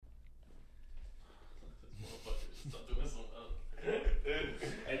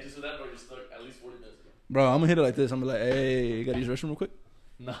already stuck at least 40 minutes ago. Bro, I'm gonna hit it like this. I'm gonna be like, hey, you gotta use the restroom real quick?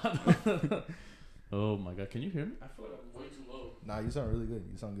 Nah. Oh my god, can you hear me? I feel like I'm way too low. Nah, you sound really good.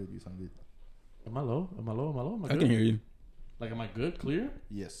 You sound good. Am I low? Am I I can hear you. Like, am I good? Clear?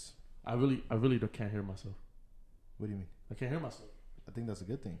 Yes. I really can't hear myself. What do you mean? I can't hear myself. I think that's a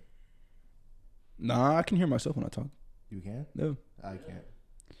good thing. Nah, I can hear myself when I talk. You can? No. I can't.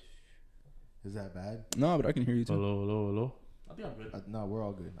 Is that bad? No, but I can hear you too. Hello. I think I'm good. No, we're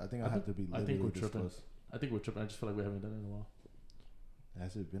all good. I think I have to be literally we're this tripping. close. I think we're tripping. I just feel like we haven't done it in a while.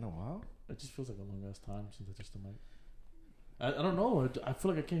 Has it been a while? It just feels like a long ass time since I just the mic. I don't know. I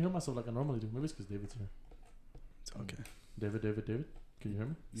feel like I can't hear myself like I normally do. Maybe it's because David's here. It's okay. David. Can you hear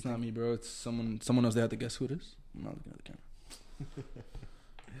me? It's not me, bro. It's someone else. They have to guess who it is. I'm not looking at the camera.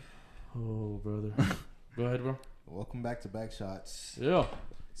 Oh, brother. Go ahead, bro. Welcome back to Back Shots. Yeah.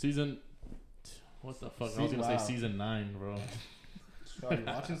 Season... What the fuck? I was going to say season 9, bro. Are you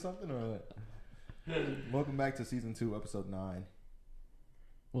watching something or what? Welcome back to season 2, episode 9.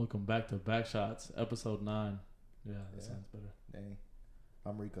 Welcome back to Back Shots, episode 9. Yeah, that sounds better. Dang.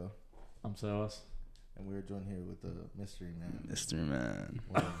 I'm Rico. I'm Sebas. And we're joined here with the mystery man. Mystery man.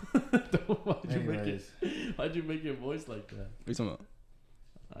 Why'd you make your voice like that? What are you talking about?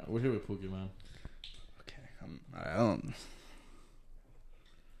 Right, we're here with Pookie, man. Okay. I don't...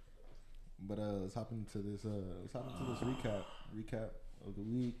 But let's hop into this recap of the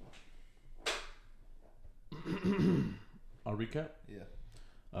week. Our recap? Yeah.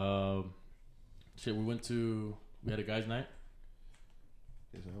 Shit, we had a guys' night.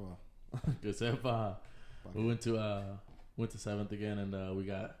 Good stuff. We went to 7th again, and we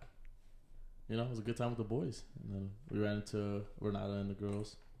got, it was a good time with the boys. And then we ran into Renata and the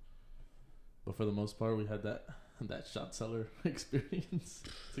girls. But for the most part, we had that shot seller experience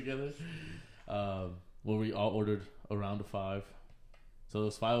together. Where we all ordered a round of 5. So there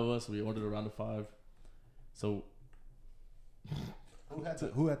was 5 of us. We ordered a round of 5. So who had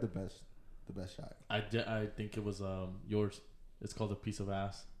the best shot? I think it was yours. It's called a piece of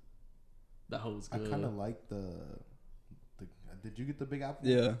ass. That was good. I kind of like the. Did you get the big apple?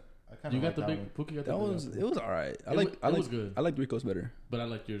 Yeah. You got the big. Pookie got the big apple. It was alright. It was good. I liked Rico's better. But I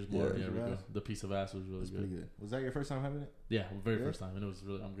liked yours more. Yeah, Rico. The piece of ass was really good. Pretty good. Was that your first time having it? Yeah, very first time, and it was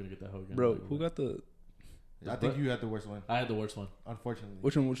really. I'm gonna get that hoe again. Bro, who got the? I think you had the worst one. I had the worst one. Unfortunately.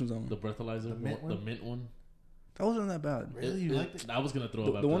 Which one's that one? The breathalyzer. The mint one. That wasn't that bad. Really? You liked it? I was gonna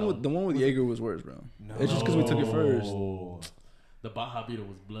throw it. The one with Jaeger was worse, bro. No. It's just because we took it first. The Baja Beetle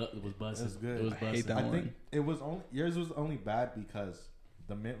was busted. It was good. It was busted. I hate that one. I think it was yours was only bad because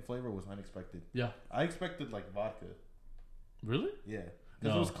the mint flavor was unexpected. Yeah. I expected like vodka. Really? Yeah.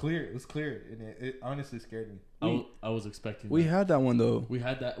 Because it was clear. It was clear, and it honestly scared me. I was expecting. We had that one though. We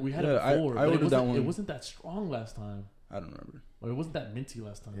had that. We had it before. I ordered that one. It wasn't that strong last time. I don't remember. Or it wasn't that minty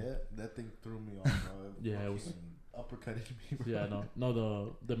last time. Yeah, that thing threw me off. Yeah, it was uppercutted me. Bro. Yeah,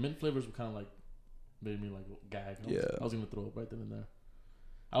 no. The mint flavors were kind of like made me like gag. I was gonna throw it right then and there.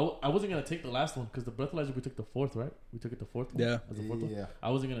 I wasn't gonna take the last one because the breathalyzer we took the 4th, right? We took it the 4th. Yeah. As the 4th one? I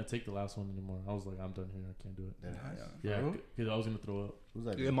wasn't gonna take the last one anymore. I was like, I'm done here. I can't do it. Yeah, because I was gonna throw up. Who's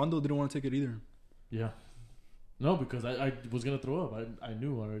that? Yeah, Mondo didn't want to take it either. Yeah. No, because I was gonna throw up. I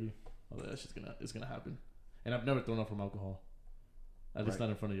knew already. I was like, that's just it's gonna happen. And I've never thrown up from alcohol. At least not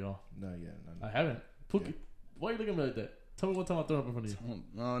in front of y'all. No, yeah, no. I haven't. Pookie, why are you looking at me like that? Tell me one time I've thrown up in front of you.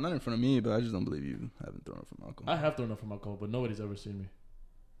 No, not in front of me, but I just don't believe you haven't thrown up from alcohol. I have thrown up from alcohol, but nobody's ever seen me.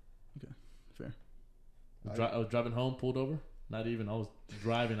 Okay, fair. I was driving home, pulled over. Not even. I was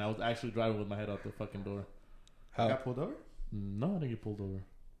driving. I was actually driving with my head out the fucking door. How? You got pulled over? No, I didn't get pulled over.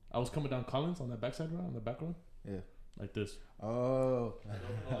 I was coming down Collins on that backside road, on the back road. Yeah. Like this. Oh.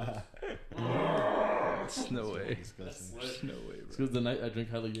 No way. Disgusting. No way, bro. It's because the night I drink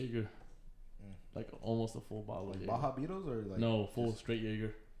hella Jaeger. Like almost a full bottle of Jaeger. Baja Beetles or like? No, full straight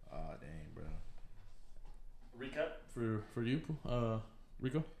Jaeger. Oh, dang, bro. Recap for you,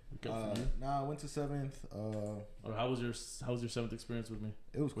 Rico? I went to 7th. Or how was your 7th experience with me?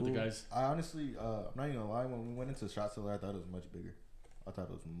 It was with cool. the guys. I honestly, I'm not even gonna lie. When we went into Shot Cellar, I thought it was much bigger.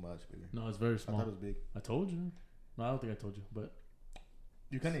 No, it's very small. I thought it was big. I told you. No, I don't think I told you, but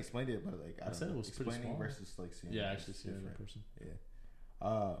you kind of explained it, but like I said it was pretty small versus like seeing. Yeah, actually seeing it in person. Yeah.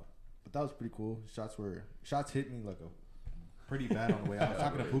 But that was pretty cool. Shots hit me like a pretty bad on the way out. I was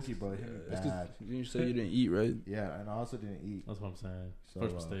talking to Pookie, bro. It hit me bad. You said you didn't eat, right? Yeah, and I also didn't eat. That's what I'm saying. So,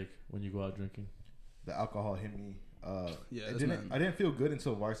 first mistake when you go out drinking. The alcohol hit me. Yeah, I didn't feel good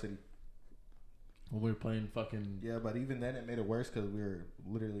until varsity. When we were playing fucking... Yeah, but even then it made it worse because we were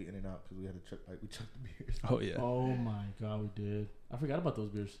literally in and out because we had to we chucked the beers. Oh, yeah. Oh, my God, we did. I forgot about those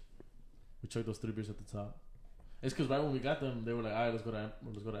beers. We chucked those 3 beers at the top. It's because right when we got them, they were like, all right, let's go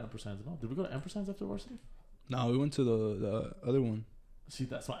to Ampersand's. No, did we go to Ampersand's after varsity? No, we went to the other one. See,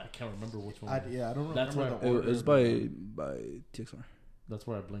 that's why I can't remember which one. I don't remember. That's where the order. It was by TXR. That's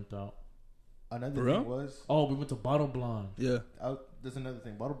where I blinked out. Another For thing real? was, Oh, we went to Bottle Blonde. Yeah. there's another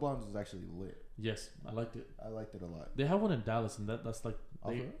thing. Bottle Blondes was actually lit. Yes, I liked it. I liked it a lot. They have one in Dallas, and that's like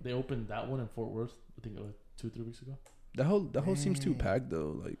Okay. they opened that one in Fort Worth. I think like 2-3 weeks ago. That whole seems too packed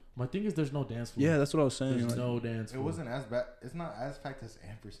though. Like, My thing is, there's no dance floor. yeah, that's what I was saying. There's Like, no dance It floor. wasn't as bad. It's not as packed as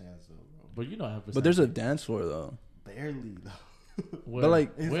Ampersand's though, bro. But you know, Ampersand. but there's a dance floor though. Barely though. Where? But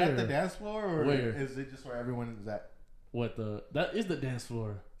like, Is Where? that the dance floor or Where? is it just where everyone is at? What that is the dance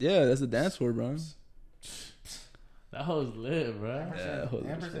floor. yeah, that's the dance floor, bro. That hoe's lit, bro. Yeah, holy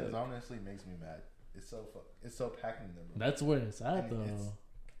Ampersand's shit. honestly makes me mad. It's so packed in there, bro. That's where it's at, And though.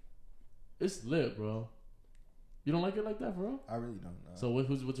 It's lit, bro. You don't like it like that, bro? I really don't know. So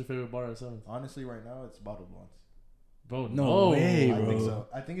what's your favorite bar at 7th? Honestly, right now it's Bottle Blondes. Bro, No way, I think bro. so.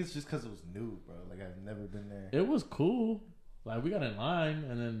 I think it's just because it was new, bro. Like I've never been there. It was cool. Like we got in line,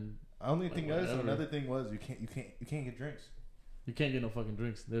 and then Only like, thing is, whatever. another thing was you can't get drinks. you can't get no fucking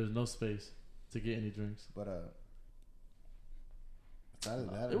drinks. There's no space to get any drinks. But outside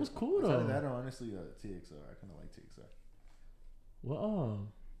of that, It was cool, outside though. of that, or honestly, TXR. I kind of like TXR. Well,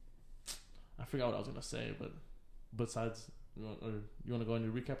 I forgot what I was gonna say, but besides, you want to go on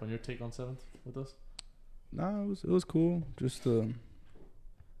your recap on your take on 7th with us? Nah, it was cool. Just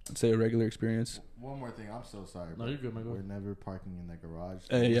I'd say a regular experience. One more thing, I'm so sorry. No, bro. you're good, man. Go We're ahead. never parking in that garage.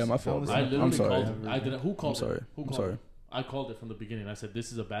 Hey, yeah, my fault, bro. I I'm literally sorry. called it. I didn't. Who called I'm sorry. it? Who I'm called sorry. it? I called it from the beginning. I said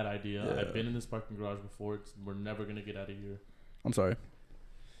this is a bad idea. Yeah. I've been in this parking garage before. We're never gonna get out of here. I'm sorry.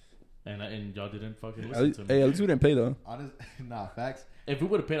 And y'all didn't fucking listen to me. Hey, at least we didn't pay though. Honest, nah, facts. If we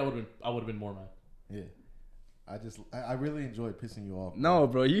would have paid, I would have been more mad. Yeah, I really enjoyed pissing you off. No,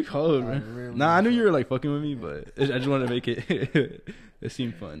 bro, you cold, I man. really Nah, I knew enjoyed- you were like fucking with me, but I just wanted to make it. It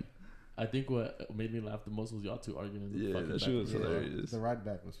seemed fun. I think what made me laugh the most was y'all two arguing. In the Yeah, fucking that back shit of was the car. hilarious. The ride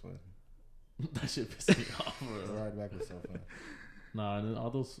back was fun. That shit pissed me off, The bro. ride back was so fun. Nah, and then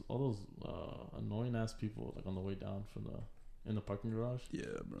all those annoying ass people like on the way down from in the parking garage. Yeah,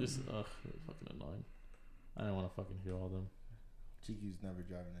 bro. Just it was fucking annoying. I didn't want to fucking hear all them. Chiqui's never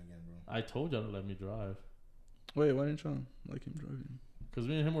driving again, bro. I told y'all to let me drive Wait, why didn't y'all like him driving? because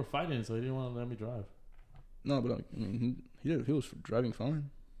me and him were fighting, so he didn't want to let me drive. No, but like, I mean, he was driving fine.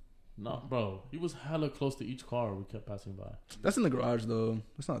 No, bro, he was hella close to each car we kept passing by. That's in the garage though.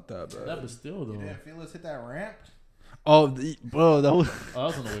 It's not that bad. That was still You though. didn't feel us hit that ramp? Oh, bro, that was Oh, I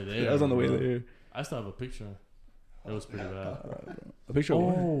was on the way there. that was on the way bro. there. I still have a picture. It was pretty bad. Alright, bro. A picture of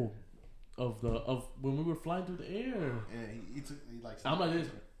what? Of when we were flying through the air. Yeah, he like. I'm like this.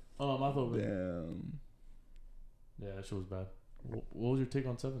 Oh, my thought. Damn. Yeah, that shit was bad. What was your take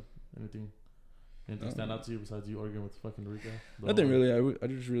on 7? Anything stand out to you besides you arguing with fucking Rico? Nothing really. I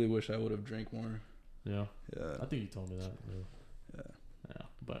just really wish I would have drank more. Yeah, Yeah. I think you told me that. Yeah. Yeah,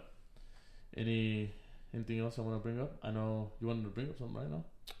 but anything else I want to bring up? I know you wanted to bring up something right now.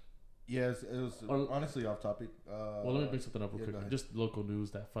 Yes, it was honestly off topic. Well, let me bring something up real yeah, go quick. ahead. Just local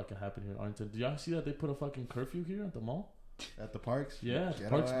news that fucking happened here in Arlington. Did y'all see that they put a fucking curfew here at the mall? At the parks. Yeah, at the Ghetto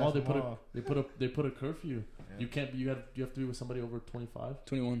Parks ass Mall. mall. They put a curfew. Yeah. You can't be. You have to be with somebody over 25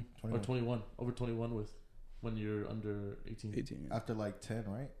 21. or 21. Over 21 with when you're under 18. 18. Yeah. After like 10,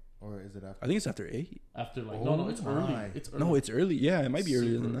 right? Or is it after? I think it's after 8. After like Oh no, it's my. early. It's early. No, it's early. Yeah, it might be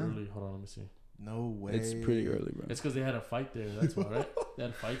earlier than Super that. early. Hold on, let me see. No way. It's pretty early, bro. It's because they had a fight there. That's why, right? They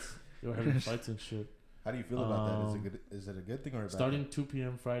had fights. They were having fights and shit. How do you feel about that? Is it a good thing or a bad Starting thing? 2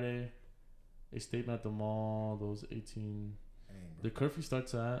 p.m. Friday, a statement at the mall. Those 18. Dang, The bro. curfew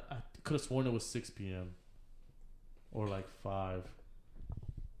starts at. I could have sworn it was 6 p.m. or like 5.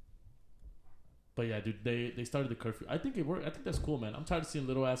 But yeah, dude, they started the curfew. I think it worked. I think that's cool, man. I'm tired of seeing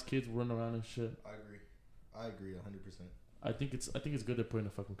little ass kids running around and shit. I agree 100%. I think it's good they're putting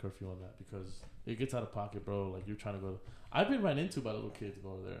a fucking curfew on that because it gets out of pocket, bro. Like you're trying to go. I've been ran into by little kids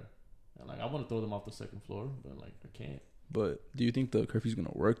over there, and like I want to throw them off the second floor, but like I can't. But do you think the curfew's gonna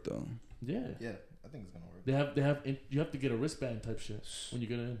work though? Yeah, Yeah, I think it's gonna work. you have to get a wristband type shit when you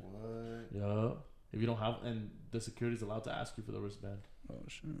get in. What? Yeah, if you don't have, and the security's allowed to ask you for the wristband. Oh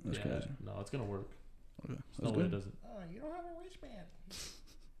shit, that's yeah, crazy. no, it's gonna work. Okay, There's that's no way it good. doesn't. Oh, you don't have a wristband.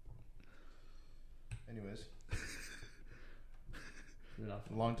 Anyways, You're not.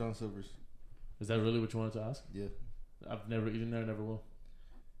 Long John Silver's. Is that really what you wanted to ask? Yeah. I've never eaten there. Never will.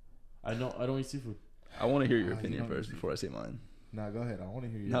 I don't eat seafood. I want to hear your You opinion don't first need- before I say mine. Nah, go ahead. I want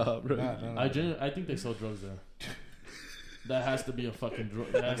to hear you. Nah, bro. I think they sell drugs there. That has to be a fucking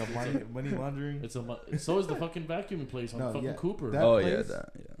drug. Like a money laundering. So is the fucking vacuuming place on No, fucking yeah. Cooper. That Oh place? yeah, that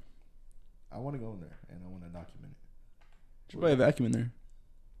yeah. I want to go in there and I want to document it. Should buy a vacuum in there.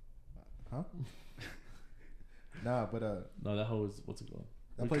 Huh? Nah, but No, that hoe is what's it called?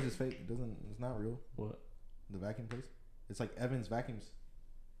 that place is fake. It's not real. What? The vacuum place. It's like Evans Vacuums.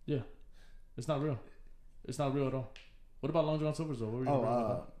 Yeah, it's not real. It's not real at all. What about Long John Silver's though? What were you gonna bring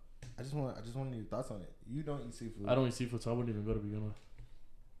about? I just wanted your thoughts on it. You don't eat seafood. I don't eat seafood, so I wouldn't even go to begin with.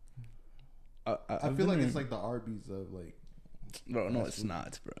 I feel like it's like the Arby's of like. Bro, no, it's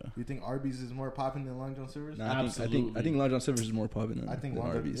not, bro. You think Arby's is more popping than Long John Silver's? Nah, I think Long John Silver's is more popping than, I think than Long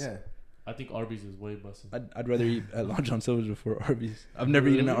John, Arby's. yeah. I think Arby's is way busting. I'd rather eat at Long John Silver's before Arby's. I've never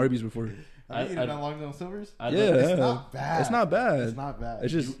eaten at Arby's before. Have you eaten at Long John Silver's? It's not bad. It's not bad. It's not bad.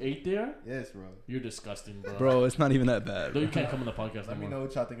 It's just you ate there? yes, bro. You're disgusting, bro. Bro, it's not even that bad. No, you can't come on the podcast Let me know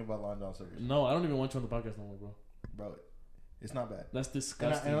what y'all think about Long John Silver's. No, I don't even want you on the podcast no more, bro. Bro, it's not bad. That's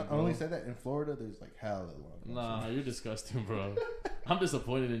disgusting. And I only said that in Florida. There's like hell at Long John Nah, Silver's. you're disgusting, bro. I'm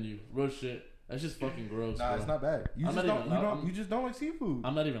disappointed in you. Real shit. That's just fucking gross. Nah, bro. it's not bad. You I'm just not don't. even- You don't. I'm- You just don't like seafood.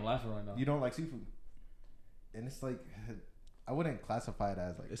 I'm not even laughing right now. You don't like seafood, and it's like I wouldn't classify it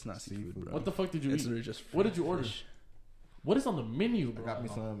as like It's not seafood, bro. What the fuck did you It's eat? literally just What did you order? fish. What is on the menu, I bro? got me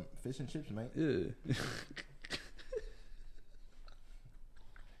some fish and chips, mate. Yeah.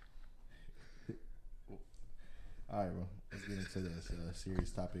 All right, bro. Let's get into this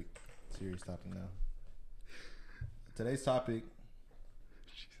serious topic. Serious topic now. Today's topic: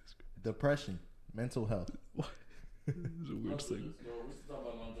 depression, mental health. It's a weird segue.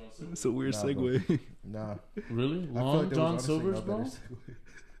 segue. It's a weird Nah, segue. Nah, Really? I feel Long like there John was honestly Silver's, no bro? better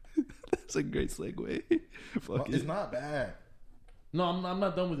segue. That's a great segue. Fuck It's it. not bad. No, I'm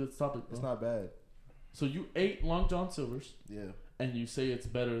not done with this topic, bro. It's not bad. So you ate Long John Silver's, Yeah, and you say it's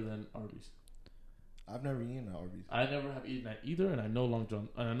better than Arby's. I've never eaten at Arby's. I never have eaten that either, and I know Long John,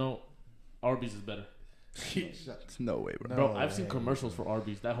 and I know Arby's is better. No way, bro. No. Bro, I've seen commercials for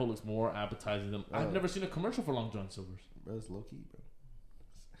Arby's. That whole looks more appetizing than. I've Oh. never seen a commercial for Long John Silver's. Bro, it's low key, bro.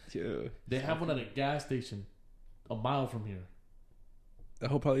 Yeah. They have one at a gas station, a mile from here. That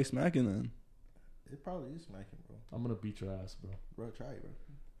whole probably smacking then. It probably is smacking, bro. I'm gonna beat your ass, bro. Bro, try it, bro.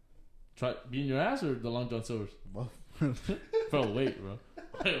 Try beating your ass or the Long John Silver's? Both. Bro, wait, bro.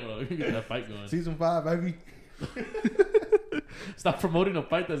 Wait, bro, we can get that fight going. Season 5, baby. Stop promoting a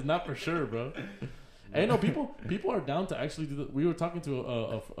fight that's not for sure, bro. Hey, no, people are down to actually do that. We were talking to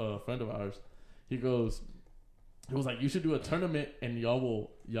a friend of ours. He was like, you should do a tournament and y'all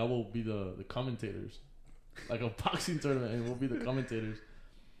will be the commentators, like a boxing tournament, and we'll be the commentators.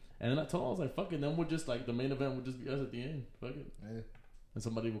 And then I told him, I was like, fuck it, then we'll just like the main event will just be us at the end. Fuck it, Yeah. and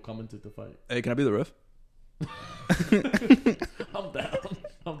somebody will commentate the fight. Hey, can I be the ref? I'm down.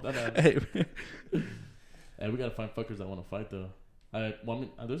 I'm down. Hey. Hey, we gotta find fuckers that want to fight though.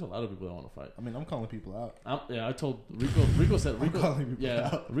 There's a lot of people that want to fight. I mean, I'm calling people out. I told Rico said I'm calling people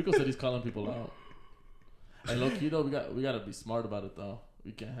out. Rico said he's calling people out. Hey, low key though, we gotta be smart about it though.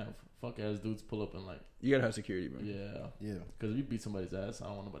 We can't have fuck ass dudes pull up and like, You gotta have security, bro. yeah, Yeah. because if you beat somebody's ass, I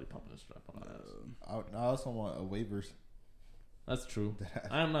don't want nobody popping a strap on my ass. I also want waivers. That's true.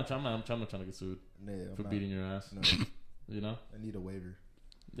 I'm not trying to get sued Yeah, I'm for not- beating your ass. No, You know? I need a waiver.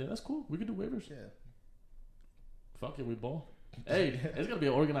 Yeah, that's cool. We could do waivers. Yeah. Fuck it, we ball. Hey, it's gonna be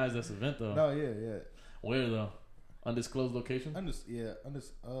an organized ass event though. No, yeah. Where though? Undisclosed location?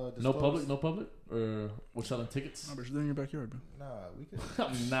 No No public? Or we're selling tickets? No, bro, just do it in your backyard, bro. Nah, we could.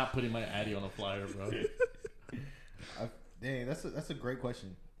 I'm not putting my Addy on a flyer, bro. Dang, that's a great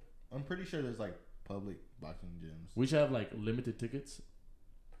question. I'm pretty sure there's like public boxing gyms. We should have like limited tickets,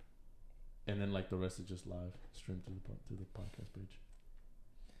 and then like the rest is just live streamed to the podcast page.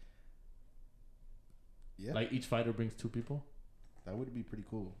 Yeah, Like each fighter brings 2 people. that would be pretty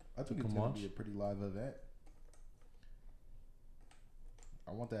cool. I think come it's gonna watch? be a pretty live event.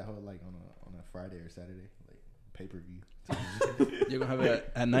 I want that whole like on a Friday or Saturday, like pay per view. You're gonna have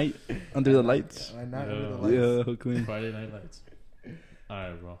it at night under the lights. Yeah, not Yeah. under the lights. Yeah, clean. Friday Night Lights. All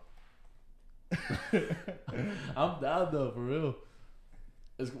right, bro. I'm down though, for real.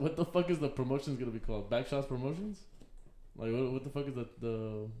 What the fuck is the promotions gonna be called? Backshots Promotions? Like what the fuck is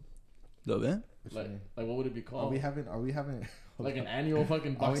the The event? What's like your name? like what would it be Are called? we having Like an annual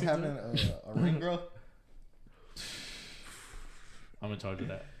fucking Are we boxing having tournament? a ring girl? I'm in charge of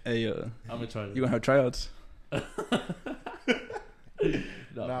that. Hey, I'm in charge of you gonna have tryouts? that.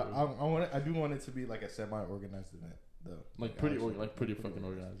 No, Nah, bro. I do want it to be like a semi-organized event, though. Like pretty fucking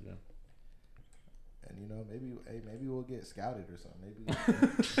organized, yeah. And you know, maybe we'll get scouted or something.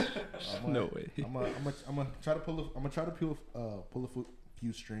 Maybe. No way. I'm gonna try to pull a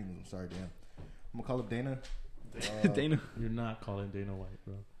few strings. I'm sorry, Dan. I'm gonna call up Dana. Dana. You're not calling Dana White,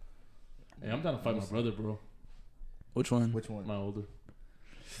 bro. Hey, I'm down to fight my brother, bro. Which one? Which one? My older.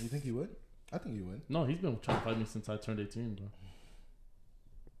 You think he would? I think you win. No, he's been trying to fight me since I turned 18, bro.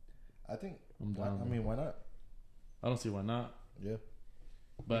 I think. I'm down. I mean, why not? I don't see why not. Yeah.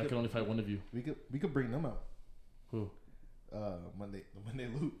 But I can only fight one of you. We could bring them out. Who? Monday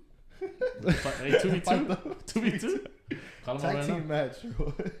loot. Hey, 2v2? 2v2? Call him out Tag right team now. match.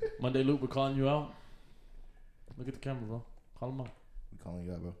 Monday Luke, we're calling you out. Look at the camera, bro. Call him out. We calling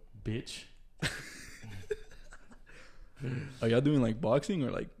you out, bro. Bitch. Are y'all doing like boxing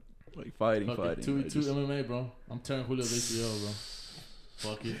or like fighting? Fuck it. 2v2 MMA, bro. I'm tearing Julio's ACL, bro.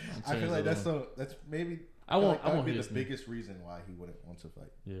 Fuck it. I feel like that's maybe. I won't. Like I that won't would be hit the biggest reason why he wouldn't want to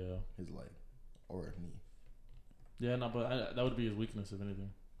fight. Yeah. His leg or knee. Yeah, no, but that would be his weakness, if anything.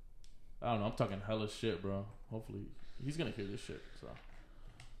 I don't know. I'm talking hella shit, bro. Hopefully, he's gonna hear this shit. So,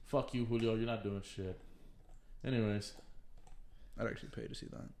 fuck you, Julio. You're not doing shit. Anyways, I'd actually pay to see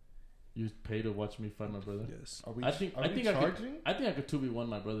that. you pay to watch me fight my brother. Yes. Are we? I think charging? I could 2v1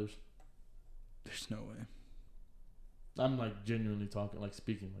 my brothers. There's no way. I'm like genuinely talking, like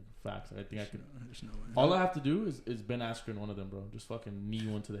speaking like facts. I think I could. There's no way. All I have to do is Ben Askren, one of them, bro. Just fucking knee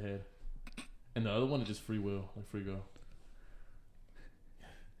one to the head, and the other one is just free will, like free go.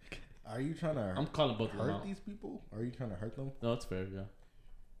 Are you trying to? I'm calling both of them hurt out. these people? Are you trying to hurt them? No, it's fair, yeah.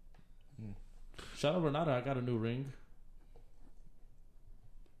 Shout out Renata, I got a new ring.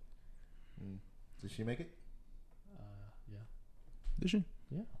 Did she make it? Yeah. Did she?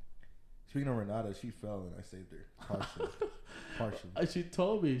 Yeah. Speaking of Renata, she fell and I saved her partially. She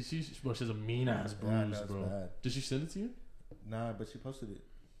told me she's a mean ass bruise, Yeah, no, it's bro. bad. Did she send it to you? Nah, but she posted it.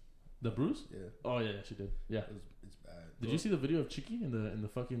 The bruise? Yeah, Oh yeah, she did. Yeah. it's bad. Did you see the video of Chicky in the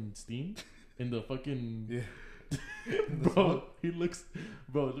fucking steam? In the fucking Yeah. bro, it looks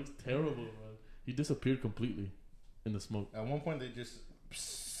terrible, bro. He disappeared completely in the smoke. At one point, they just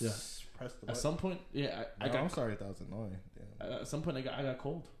pressed the At button. some point, yeah, I'm sorry, that was annoying. Damn. At some point, I got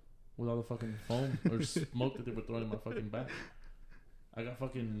cold with all the fucking foam or smoke that they were throwing in my fucking back. I got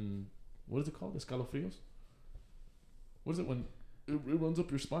fucking, what is it called? Escalofrios? What is it when it runs up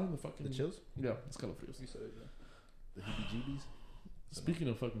your spine? The fucking The chills? Yeah, escalofrios. You said it, yeah. The heebie-jeebies? Speaking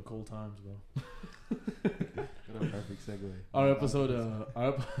of fucking cold times, bro. What a perfect segue. Our episode,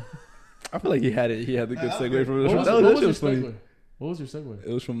 I feel like he had it. He had the good Nah, segue from what the was, show. what That was shit your was funny. segue? What was your segue?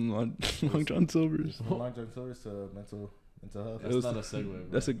 It was from Long John Silver's. From Long John Silver's to mental health. That's was- not a segue, bro.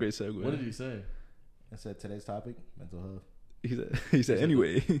 That's a great segue. What did he say? I said today's topic, mental health. He said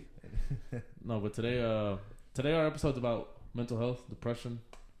anyway. No, but today our episode's about mental health, depression,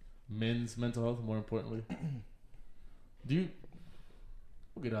 men's mental health, more importantly. We'll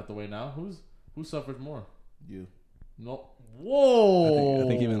get out the way now. Who suffers more? You. No. Whoa. I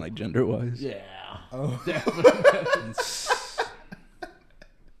think even like gender wise. Yeah. Oh. Definitely.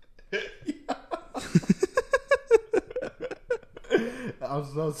 I'm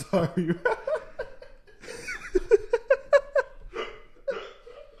so sorry.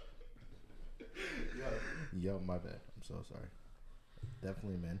 Yo, my bad. I'm so sorry.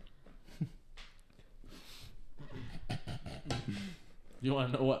 Definitely, man. You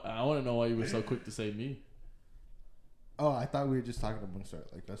want to know what? I want to know why you were so quick to say me. Oh, I thought we were just talking amongst our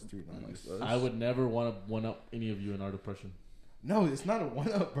us three. Amongst Nice. us. I would never want to one up any of you in our depression. No, it's not a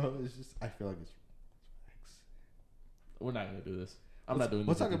one up, bro. It's just I feel like it's facts. We're not gonna do this. I'm not doing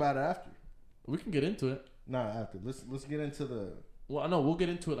We'll this. talk with you. about it after. We can get into it. Nah, after. Let's get into the. Well, I know we'll get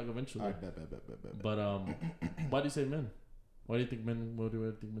into it like eventually. All right, bet. But why do you say men? Why do you think men? Why do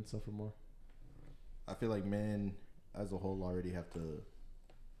you think men suffer more? I feel like men, as a whole, already have to.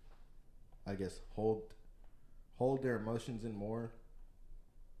 I guess hold their emotions in more.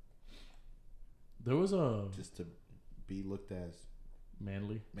 There was a Just to be looked as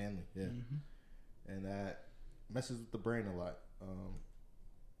manly. manly, yeah, Mm-hmm. and that messes with the brain a lot.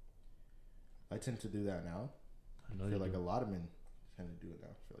 I tend to do that now. I know I you feel like do. a lot of men tend to do it now.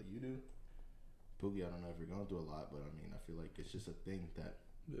 I feel like you do. Boogie, I don't know if you're going through a lot, but I mean, I feel like it's just a thing that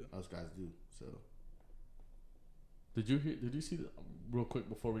us guys do. So Did you see the, real quick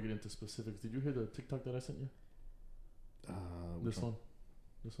before we get into specifics? Did you hear the TikTok that I sent you? This one.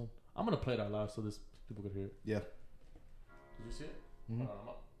 I'm gonna play it out loud so this people could hear it. Yeah. Did you see it? Mhm. Hold on, I'm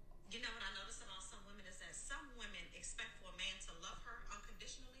up. You know what I noticed about some women is that some women expect for a man to love her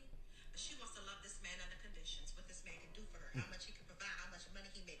unconditionally, but she wants to love this man under conditions. What this man can do for her, how much he can provide, how much money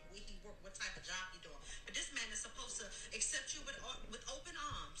he make, where he work, what type of job he doing. But this man is supposed to accept you with open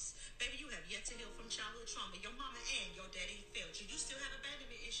arms. Baby, you have yet to heal from childhood trauma. Your mama and your daddy failed you. You still have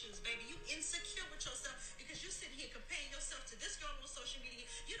abandonment issues, baby. You insecure with yourself because you sitting here comparing yourself to this girl on social media.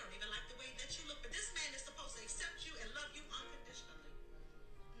 You don't even like the way that you look, but this man is supposed to accept you and love you unconditionally.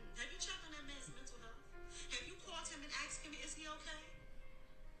 Have you checked on that man's mental health? Have you called him and asked him, is he okay?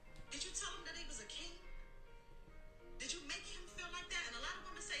 Did you tell him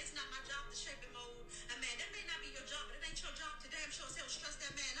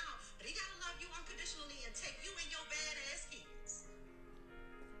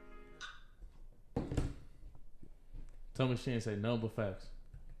Tell me she ain't say no but facts.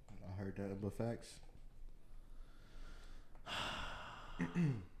 I heard that, but facts.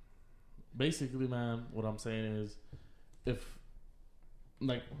 Basically, man, what I'm saying is, if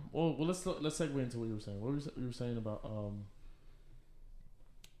like, well let's segue into what you were saying. What you were saying about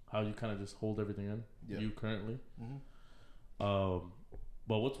how you kind of just hold everything in. Yeah. You currently. Mm-hmm.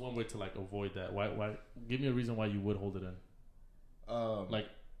 But what's one way to like avoid that? Why? Give me a reason why you would hold it in. Like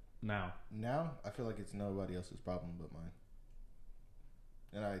now. Now, I feel like it's nobody else's problem but mine.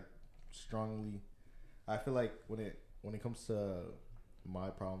 And I feel like when it comes to my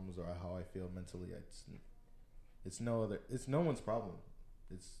problems or how I feel mentally, it's no one's problem.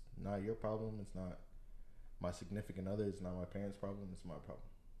 It's not your problem. It's not my significant other. It's not my parents' problem. It's my problem.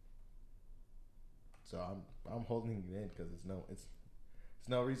 So I'm holding it in because it's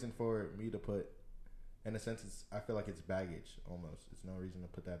no reason for me to put. In a sense, I feel like it's baggage almost. It's no reason to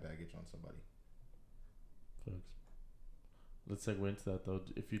put that baggage on somebody. Thanks. Let's segue into that though.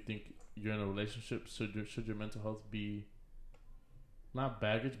 If you think you're in a relationship, should your mental health be not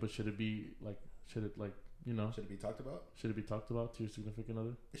baggage, but should it be like should it be talked about? Should it be talked about to your significant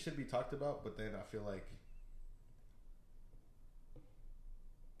other? It should be talked about, but then I feel like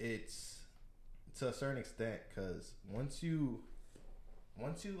it's to a certain extent because once you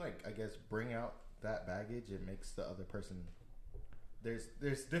like I guess bring out that baggage, it makes the other person.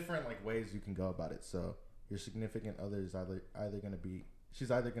 There's different like ways you can go about it. So your significant other is either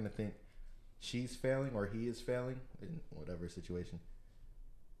gonna think she's failing or he is failing in whatever situation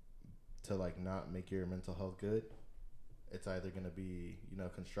to like not make your mental health good. It's either gonna be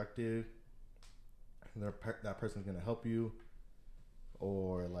constructive, and that person's gonna help you,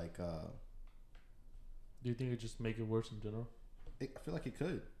 or like do you think it just make it worse in general? I feel like it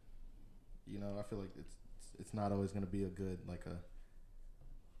could. I feel like it's not always gonna be a good like a.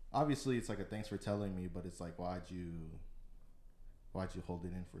 Obviously, it's like a thanks for telling me, but it's like why'd you hold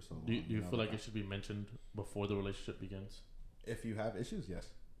it in for so long? Do you feel like it should be mentioned before the relationship begins? If you have issues, yes.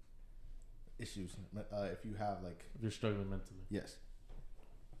 Issues. If you have like, if you're struggling mentally, yes.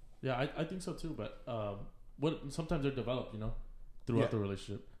 Yeah, I think so too. But sometimes they're developed, throughout the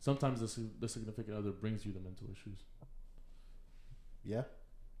relationship. Sometimes the significant other brings you the mental issues. Yeah,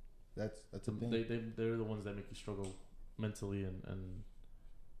 that's a thing. They're the ones that make you struggle mentally and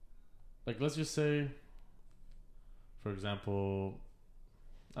like let's just say, for example,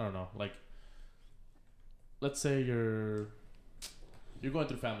 I don't know, like let's say you're going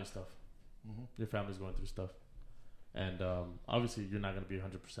through family stuff. Mm-hmm. Your family's going through stuff, and obviously you're not going to be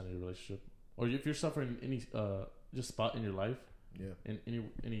 100% in your relationship, or if you're suffering any just spot in your life, in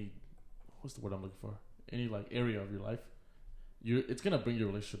any what's the word I'm looking for, any like area of your life, it's gonna bring your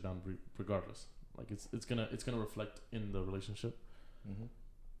relationship down regardless. Like it's gonna reflect in the relationship. Mm-hmm.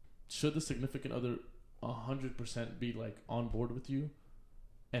 Should the significant other 100% be like on board with you,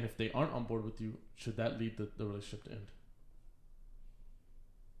 and if they aren't on board with you, should that lead the relationship to end?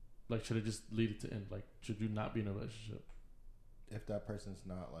 Like, should it just lead it to end? Like, should you not be in a relationship? If that person's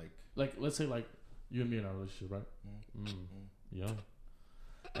not like, let's say like you and me in our relationship, right? Yeah.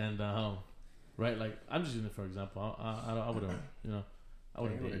 And right, like I'm just using it for example. I wouldn't, I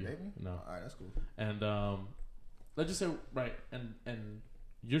wouldn't date you. No. All right, that's cool. And let's just say right, and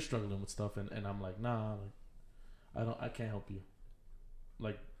you're struggling with stuff, and I'm like, nah, like I can't help you.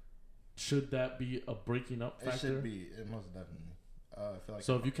 Like, should that be a breaking up factor? It should be. It most definitely. I feel like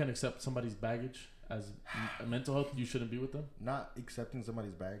so if you can accept somebody's baggage as a mental health, you shouldn't be with them. Not accepting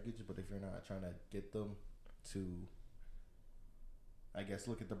somebody's baggage, but if you're not trying to get them to, I guess,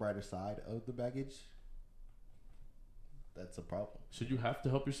 look at the brighter side of the baggage, that's a problem. Should you have to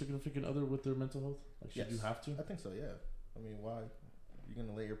help your significant other with their mental health? Like, should you have to? I think so. Yeah. I mean, why? You're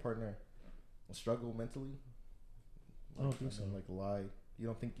gonna let your partner struggle mentally? I don't think so. Like lie. You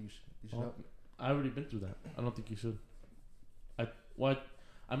don't think you should help? I've already been through that. I don't think you should.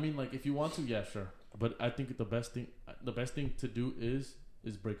 I mean, like, if you want to, yeah, sure. But I think the best thing to do is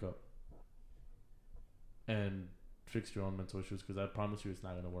break up and fix your own mental issues, because I promise you it's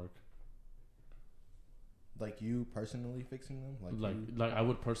not gonna work. Like you personally fixing them? Like I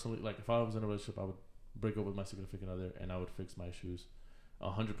would personally, like if I was in a relationship, I would break up with my significant other and I would fix my issues.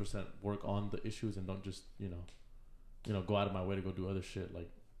 100% work on the issues and don't just go out of my way to go do other shit.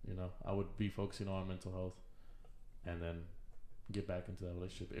 Like, I would be focusing on mental health and then get back into that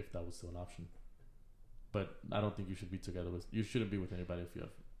relationship if that was still an option. But I don't think you should be you shouldn't be with anybody if you're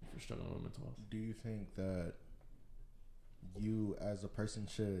struggling with mental health. Do you think that you as a person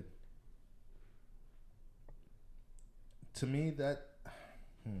should? To me, that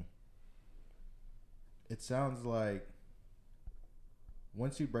it sounds like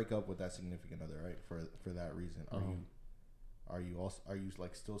once you break up with that significant other, right? For that reason, are you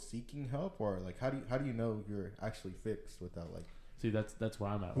like still seeking help, or like how do you know you're actually fixed without like? See, that's where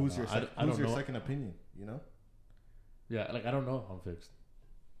I'm at. Who's right your now. I don't know. second opinion? You know? Yeah, like I don't know if I'm fixed.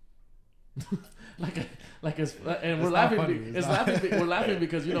 And It's we're not laughing. funny. We're laughing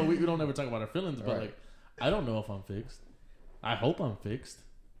because you know we don't ever talk about our feelings, but Right. like I don't know if I'm fixed. I hope I'm fixed.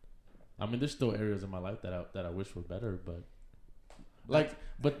 I mean, there's still areas in my life that I wish were better, but like,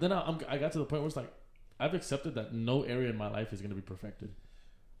 but then I got to the point where it's like I've accepted that no area in my life is gonna be perfected.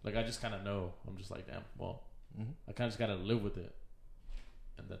 Like I just kind of know. I'm just like, damn. Well, I kind of just gotta live with it,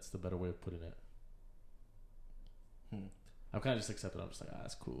 and that's the better way of putting it. I'm kind of just accepted. I'm just like,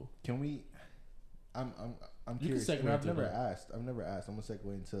 that's cool. Can we? I'm You curious. can segue I've into never that. asked. I'm gonna segue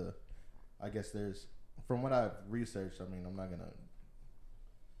into. I guess there's from what I've researched. I mean, I'm not gonna.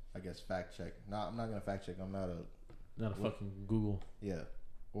 I guess fact check. No, I'm not gonna fact check. I'm not a Not a fucking Google. yeah,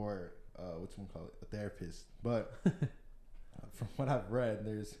 or what's one call it, a therapist. But from what I've read,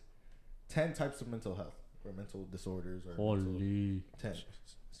 there's 10 types of mental health or mental disorders or Holy 10,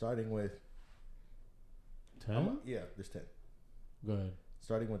 starting with 10. yeah, there's 10. Go ahead.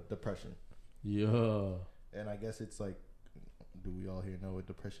 Starting with depression. Yeah, And I guess it's like, do we all here know what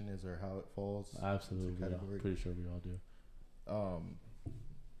depression is or how it falls? absolutely. It's a Yeah. category. Pretty sure we all do.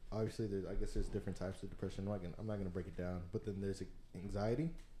 Obviously, there's different types of depression. I'm not gonna break it down, but then there's anxiety,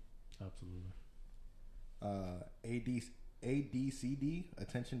 Absolutely. ADCD,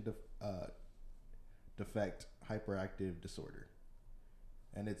 attention defect hyperactive disorder,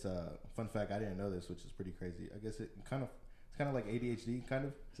 and it's a fun fact. I didn't know this, which is pretty crazy. I guess it's kind of like ADHD, kind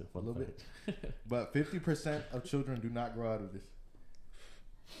of. It's a fun little fact. But 50% of children do not grow out of this.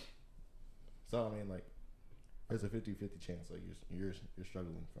 So I mean, like, there's a 50-50 chance like you're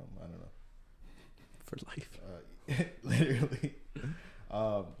struggling from, I don't know, For life. literally.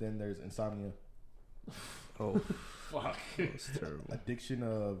 Then there's insomnia, Oh, Fuck. that's terrible. addiction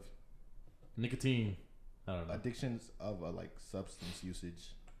of Nicotine. I don't know. addictions of like substance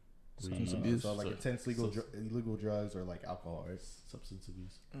usage, Substance Weed. abuse. so like So- intense illegal drugs or like alcohol, right? Substance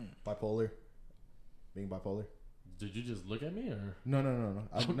abuse. Bipolar, being bipolar. Did you just look at me or? No.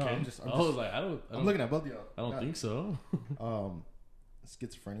 Okay. I'm just I was like, I don't. I'm looking at both of y'all. I don't think so.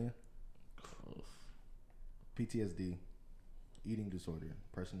 Schizophrenia, PTSD, eating disorder,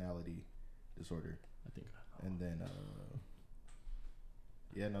 personality disorder, I think and then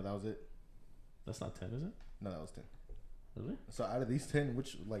yeah, no, that was it. that's not 10, is it? No, that was 10. Really? So out of these 10,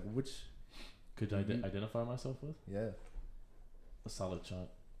 which Could I identify myself with yeah, a solid shot?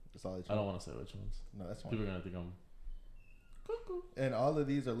 that's all. I don't want to say which ones. No, that's fine. People are gonna think I'm. And all of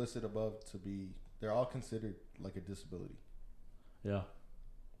these are listed above to be. They're all considered like a disability. Yeah.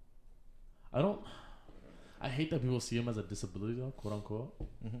 I hate that people see him as a disability though, quote unquote.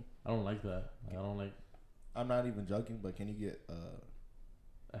 Mm-hmm. I don't like that. I don't like I'm not even joking, but can you get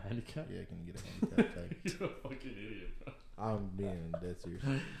a handicap. yeah? Can you get a handicap tag? You're a fucking idiot, bro. I'm being dead serious.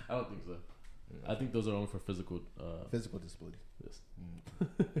 I don't think so. I think those are only for physical. Physical disability. Yes.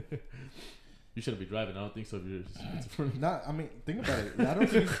 Mm. You shouldn't be driving. I don't think so. If you're schizophrenic. Not. I mean, think about it. I don't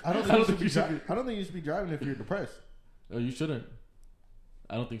think. I don't think you should be driving if you're depressed. Oh, you shouldn't.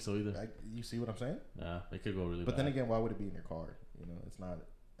 I don't think so either. You see what I'm saying? Nah, it could go really But bad. then again, why would it be in your car? You know, it's not.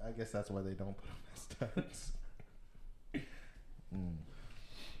 I guess that's why they don't put them as stats.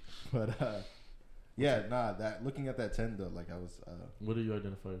 But yeah, nah. That looking at that 10 though, like I was. What do you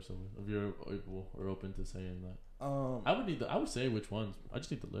identify yourself with? If you're able or open to saying that, Um. I would say which ones. I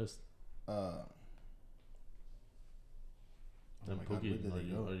just need the list. Oh Then my God, where Pookie, did they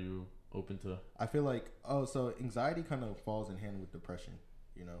go? are you open to? I feel like so anxiety kind of falls in hand with depression.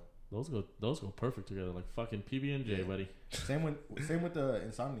 You know. Those go perfect together, like fucking PB and J, Yeah. buddy. Same with the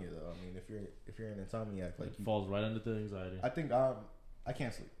insomnia though. I mean, if you're an insomniac, like It falls right under the anxiety. I think I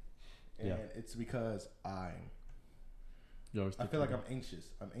can't sleep, and Yeah. it's because You always I think feel like about I'm anxious.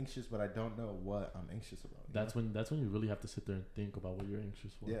 I'm anxious, but I don't know what I'm anxious about. you That's know? when you really have to sit there and think about what you're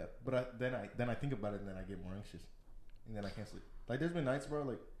anxious for. Yeah, but then I think about it and then I get more anxious, and then I can't sleep. Like there's been nights, bro.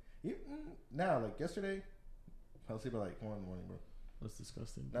 Like now, like yesterday, I was sleep at like 1 in the morning, bro. That's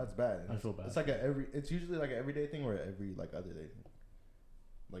disgusting. That's bad. I feel bad. It's like it's usually like an everyday thing or every like other day thing.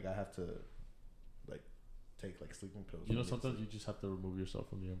 Like I have to like take like sleeping pills. You know, to get sometimes sleep. you just have to remove yourself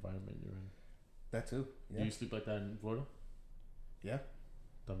from the environment you're in. That too. Do Yeah. you sleep like that in Florida? Yeah.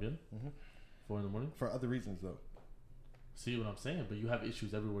 También? Mm-hmm. 4 in the morning? For other reasons though. See what I'm saying? But you have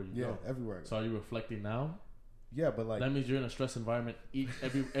issues everywhere you Yeah, go. everywhere. I go. So are you reflecting now? Yeah, but like That means you're in a stress environment.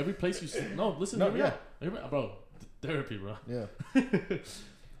 Every place you sleep. No, listen. No, hear me yeah. out. Hear me out, bro. Therapy, bro. yeah.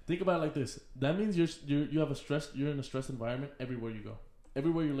 Think about it like this. That means you're in a stressed environment everywhere you go.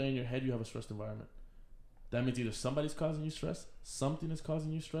 Everywhere you lay in your head, you have a stressed environment. that means either somebody's causing you stress, something is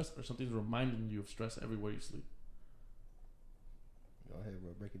causing you stress, or something's reminding you of stress everywhere you sleep. Go ahead,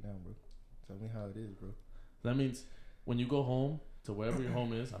 bro. Break it down, bro. Tell me how it is, bro. That means when you go home to wherever your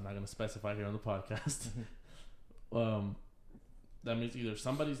home is, I'm not going to specify here on the podcast. That means either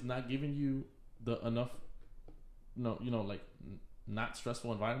somebody's not giving you the enough, not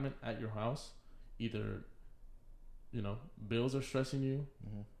stressful environment at your house. Either, bills are stressing you.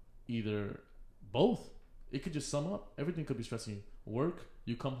 Mm-hmm. Either both. It could just sum up. Everything could be stressing you. Work,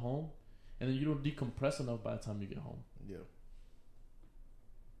 you come home, and then you don't decompress enough by the time you get home. Yeah.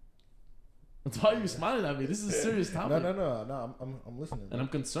 That's why you're smiling at me. This is a serious topic. No. I'm listening. And I'm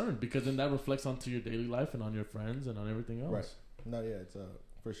concerned because then that reflects onto your daily life and on your friends and on everything else. Right. No, yeah, it's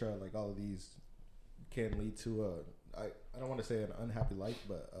for sure. Like all of these can lead to I don't want to say an unhappy life,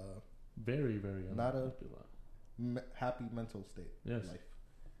 but very, very not a life. Happy mental state. Yes. Life.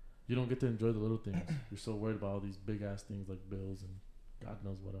 You don't get to enjoy the little things. You're so worried about all these big ass things like bills and God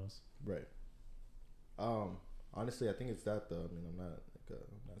knows what else. Right. Honestly, I think it's that though. I mean, I'm not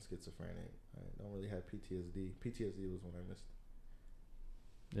schizophrenic. I don't really have PTSD. PTSD was when I missed.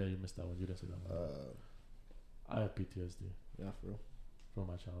 Yeah, you missed that one. You didn't say that one. I have PTSD. Yeah, for real. From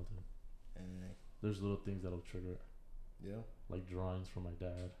my childhood. And there's little things that'll trigger it. Yeah. Like drawings from my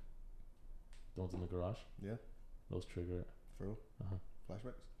dad. The ones in the garage. Yeah. Those trigger it. For real.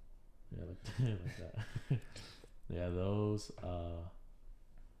 Flashbacks. Yeah, like that. Yeah, those.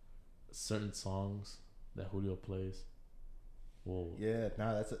 Certain songs that Julio plays. Whoa. Yeah,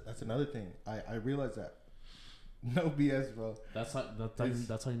 that's another thing. I realized that. No BS, bro. That's how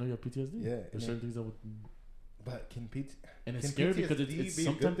you know you have PTSD. Yeah. There's certain things that would. But and it's can scary PTSD because it's be a good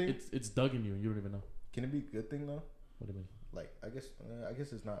sometimes thing? it's dug in you and you don't even know. Can it be a good thing though? What do you mean? Like I guess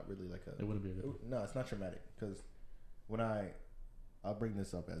it's not really like a. It wouldn't be a good thing. No, it's not traumatic because when I'll bring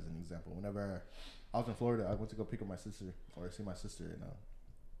this up as an example. Whenever I was in Florida, I went to go pick up my sister or see my sister, and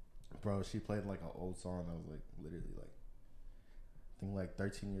bro, she played like an old song. I was like literally like, I think like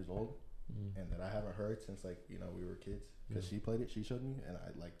 13 years old, and that I haven't heard since like we were kids because she played it. She showed me, and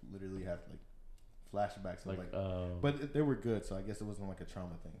I like literally have like flashbacks of like but they were good, so I guess it wasn't like a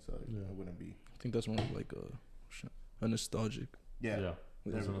trauma thing, so it wouldn't be. I think that's more of like a nostalgic. Yeah.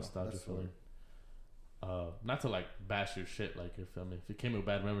 There's a nostalgia feeling. Not to like bash your shit, like if it came with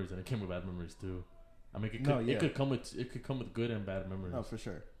bad memories, then it came with bad memories too. I mean, it could come with good and bad memories. No, for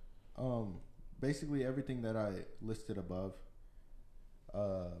sure. Basically everything that I listed above.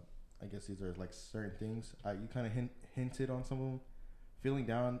 I guess these are like certain things. You kind of hinted on some of them. Feeling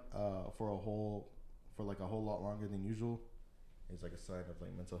down for a whole lot longer than usual is like a sign of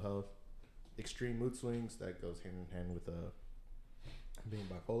like mental health. Extreme mood swings, that goes hand in hand with being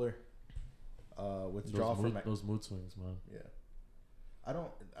bipolar. Withdrawal from those mood swings, man. Yeah, I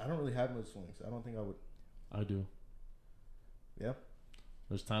don't really have mood swings. I don't think I would. I do. Yeah.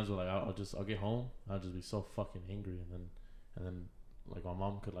 There's times where like I'll get home, I'll just be so fucking angry, and then like my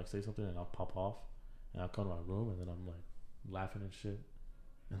mom could like say something and I'll pop off, and I'll come to my room and then I'm like laughing and shit,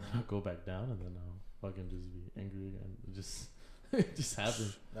 and then I'll go back down and then I'll fucking just be angry again. It just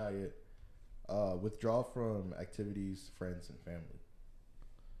happens. Not yet. Withdraw from activities, friends, and family.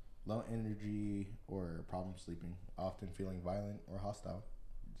 Low energy or problem sleeping. Often feeling violent or hostile.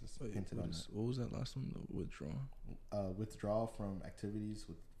 Just hinted on that. What was that last one? The withdrawal. Withdraw from activities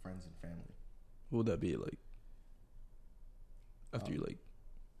with friends and family. What would that be like? After you like,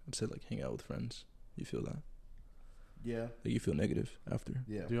 I'd say like hang out with friends. You feel that? Yeah. Like you feel negative after.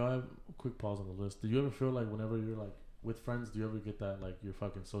 Yeah. Do you have a quick pause on the list? Do you ever feel like whenever you're like with friends, do you ever get that like your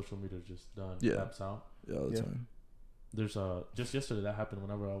fucking social media just done? Yeah. Taps out? Yeah, all the time. There's just yesterday that happened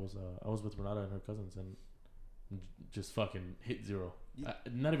whenever I was with Renata and her cousins and just fucking hit zero.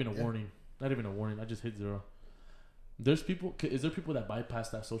 Not even a warning. Not even a warning. I just hit zero. There's people. Is there people that bypass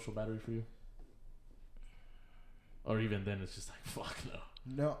that social battery for you? Or even then, it's just like fuck no.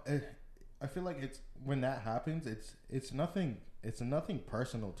 No, I feel like it's when that happens. It's nothing. It's nothing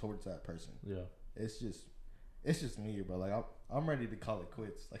personal towards that person. Yeah. It's just me, bro. Like I'm ready to call it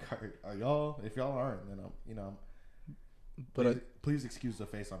quits. Like are y'all? If y'all aren't, then I'm. But please excuse the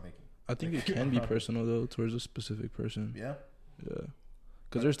face I'm making. I think it can be personal though towards a specific person. Yeah. Yeah.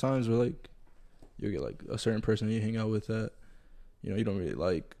 Because there's times where like you get like a certain person you hang out with that you don't really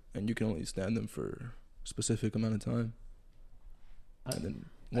like, and you can only stand them for a specific amount of time. And then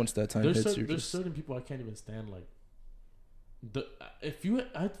once that time hits, there's certain people I can't even stand. Like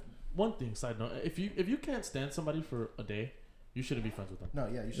one thing, side note, if you can't stand somebody for a day, you shouldn't be friends with them. No,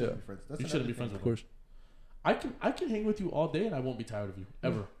 yeah, you shouldn't be friends. You shouldn't be friends with them. Of course. I can hang with you all day and I won't be tired of you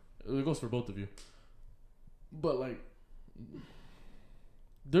ever. It goes for both of you. But like,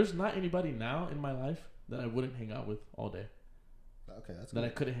 there's not anybody now in my life that I wouldn't hang out with all day. Okay, that's that good. I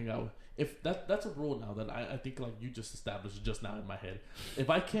couldn't hang out with. If that's a rule now that I think like you just established just now in my head. If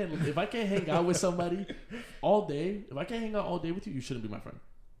I can't hang out with somebody all day, if I can't hang out all day with you, you shouldn't be my friend.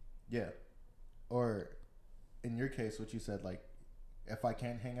 Yeah. Or in your case, what you said, like, if I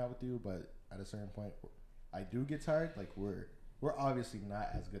can't hang out with you, but at a certain point I do get tired, like we're obviously not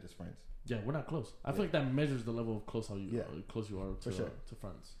as good as friends. Yeah, we're not close. I feel like that measures the level of close you are to, sure. To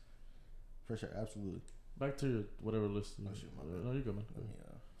friends. For sure, absolutely. Back to your whatever list. Oh, shoot, my bad. No, you're good, man. Let me,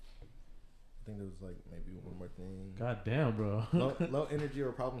 I think there was like maybe one more thing. God damn, bro. low energy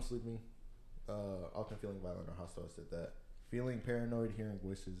or problem sleeping. Often feeling violent or hostile. I said that. Feeling paranoid, hearing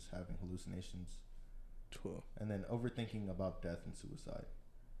voices, having hallucinations. 12. And then overthinking about death and suicide.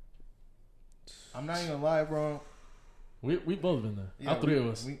 I'm not even gonna lie, bro. We both been there. Yeah, All three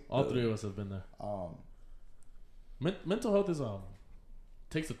of us have been there. Mental health is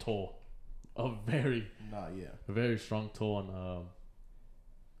takes a toll, a very strong toll on.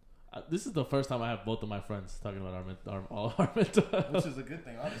 This is the first time I have both of my friends talking about our mental health, which is a good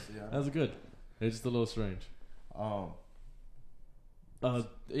thing, honestly. Yeah. That's good. It's just a little strange. Yeah,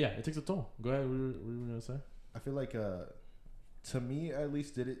 it takes a toll. Go ahead. What were you gonna say? I feel like, to me at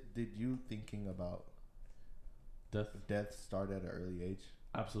least, did you thinking about death start at an early age?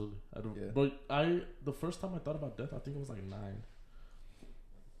 Absolutely. I don't. Yeah. But the first time I thought about death, I think it was like 9.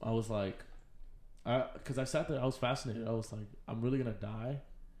 I was like, because I sat there, I was fascinated. I was like, I'm really gonna die,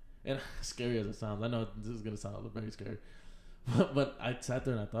 and scary as it sounds, I know this is gonna sound very scary, but I sat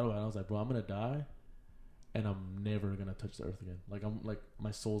there and I thought about it. I was like, bro, I'm gonna die, and I'm never gonna touch the earth again. Like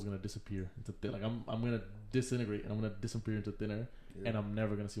my soul's gonna disappear into like I'm gonna disintegrate and I'm gonna disappear into thin air, and I'm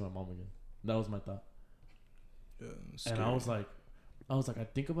never gonna see my mom again. That was my thought. Yeah, and I was like, I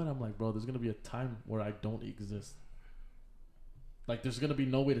think about it. I'm like, bro, there's gonna be a time where I don't exist. Like, there's gonna be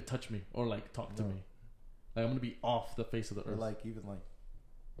no way to touch me or like talk to me. Like, I'm gonna be off the face of the earth. Or like even like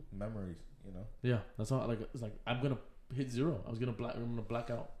memories, you know? Yeah, that's all. Like, it's like I'm gonna hit 0. I'm gonna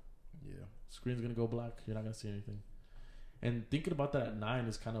black out. Yeah. Screen's gonna go black. You're not gonna see anything. And thinking about that at 9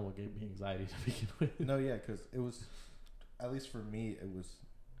 is kind of what gave me anxiety to begin with. No, yeah, because it was, at least for me,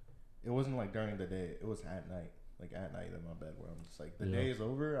 it wasn't like during the day. It was at night. Like at night in my bed, where I'm just like, the day is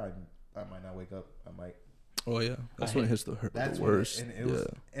over. I might not wake up. I might. Oh yeah, that's when it hits the worst.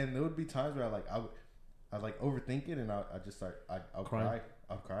 And there would be times where I like overthink it, and I just start. I'll cry.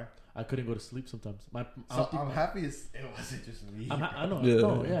 I'll cry. I couldn't go to sleep sometimes. I'm happy it wasn't just me. I know. Yeah.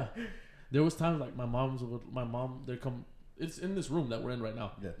 No, yeah. There was times like my mom. They come. It's in this room that we're in right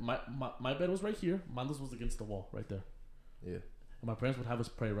now. Yeah. My bed was right here. Manda's was against the wall right there. Yeah. And my parents would have us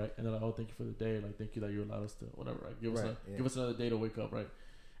pray, right? And they're like, oh, thank you for the day. Like, thank you that you allowed us to, whatever, right? Give us another day to wake up, right?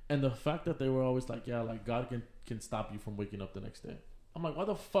 And the fact that they were always like, yeah, like, God can stop you from waking up the next day. I'm like, why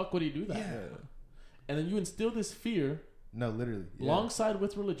the fuck would he do that? Yeah. And then you instill this fear. No, literally. Yeah. Alongside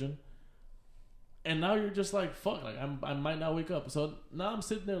with religion. And now you're just like, fuck, like, I might not wake up. So now I'm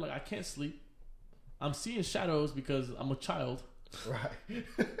sitting there like, I can't sleep. I'm seeing shadows because I'm a child. Right.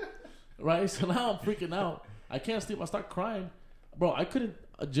 Right? So now I'm freaking out. I can't sleep. I start crying. Bro, I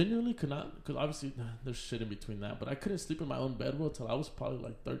genuinely could not, because obviously there's shit in between that, but I couldn't sleep in my own bed, bro, till I was probably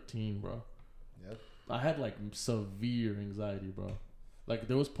like 13, bro. Yep. I had like severe anxiety, bro. Like,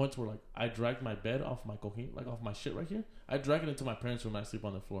 there was points where like I dragged my bed off my cojín, like off my shit right here. I drag it into my parents' room and I sleep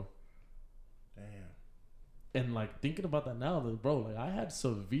on the floor. Damn. And like thinking about that now, bro, like I had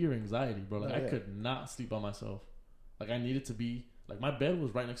severe anxiety, bro. Like I could not sleep by myself. Like I needed to be, like my bed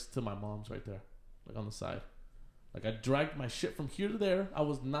was right next to my mom's right there, like on the side. Like, I dragged my shit from here to there. I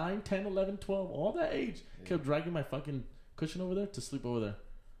was 9, 10, 11, 12, all that age. Yeah. Kept dragging my fucking cushion over there to sleep over there.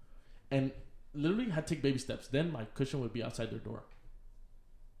 And literally had to take baby steps. Then my cushion would be outside their door.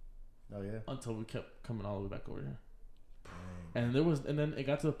 Oh, yeah. Until we kept coming all the way back over here. And then it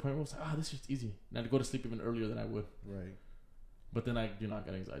got to the point where I was like, this is just easy. And I'd go to sleep even earlier than I would. Right. But then I do not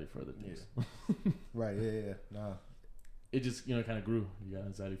get anxiety for other things. Yeah. Right, yeah. Nah. It just, kind of grew. You got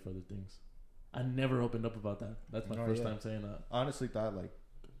anxiety for other things. I never opened up about that. That's my first time saying that. Honestly, thought like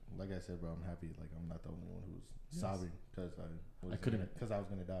I said, bro, I'm happy. Like, I'm not the only one who's sobbing because I was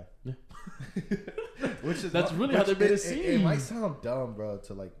gonna die. Yeah. Which is that's really how they made it seem. It might sound dumb, bro.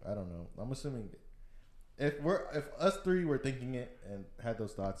 To like, I don't know. I'm assuming if us three were thinking it and had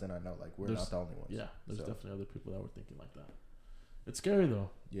those thoughts, and I know like we're not the only ones. Yeah, there's definitely other people that were thinking like that. It's scary though.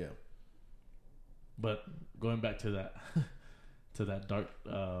 Yeah. But going back to that, to that dark.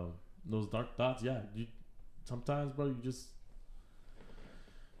 Those dark thoughts, yeah. You sometimes, bro,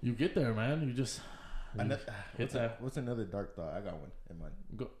 you get there, man. You just hit that. What's another dark thought? I got one in mind.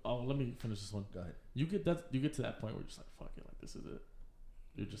 Let me finish this one. Go ahead. You get to that point where you're just like, fuck it, like this is it.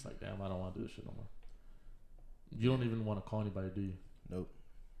 You're just like, damn, I don't want to do this shit no more. You don't even want to call anybody, do you? Nope.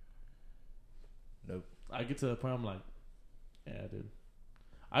 I get to the point I'm like, yeah, dude.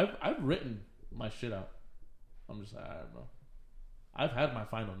 I've written my shit out. I'm just like, alright, bro. I've had my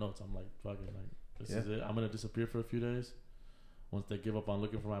final notes. I'm like, fucking, like, this is it. I'm gonna disappear for a few days. Once they give up on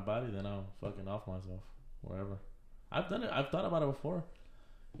looking for my body, then I'll fucking off myself wherever. I've done it. I've thought about it before,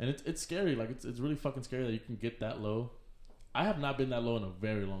 and it's scary. Like it's really fucking scary that you can get that low. I have not been that low in a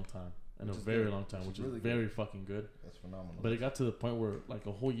very long time. Which is very fucking good. That's phenomenal. But it got to the point where like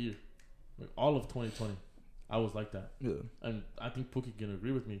a whole year, like all of 2020, I was like that. Yeah. And I think Pookie can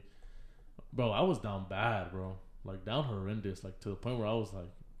agree with me, bro. I was down bad, bro. Like down horrendous. Like to the point where I was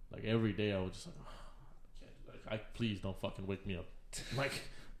like every day I was just like, I please don't fucking wake me up. Like,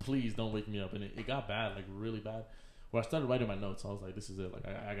 please don't wake me up. And it got bad, like really bad. Where I started writing my notes, I was like, this is it. Like,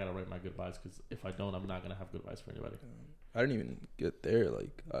 I gotta write my goodbyes because if I don't, I'm not gonna have goodbyes for anybody. I didn't even get there.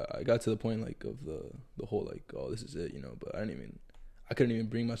 Like, I got to the point like of the whole like, oh, this is it, you know. But I couldn't even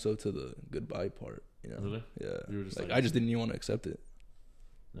bring myself to the goodbye part, you know. Really? Yeah. You were just like I just didn't even want to accept it.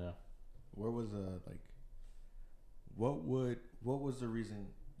 Yeah. Where was like, what was the reason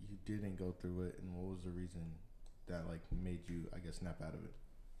you didn't go through it, and what was the reason that like made you, I guess, snap out of it?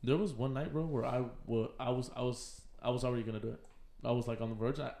 There was one night, bro, where I was already gonna do it. I was like on the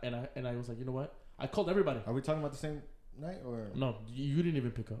verge, and I was like, you know what? I called everybody. Are we talking about the same night or No, you didn't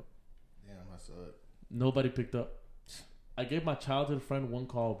even pick up. Damn, I saw it. Nobody picked up. I gave my childhood friend one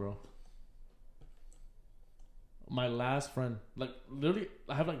call, bro. My last friend, like literally,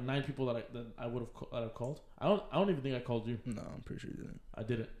 I have like 9 people that I would have called. I don't even think I called you. No, I'm pretty sure you didn't. I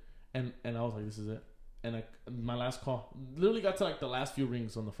didn't, and I was like, this is it. And my last call literally got to like the last few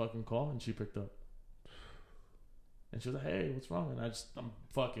rings on the fucking call, and she picked up. And she was like, "Hey, what's wrong?" And I'm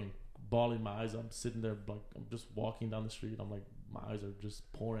fucking bawling my eyes. I'm sitting there like I'm just walking down the street. I'm like, my eyes are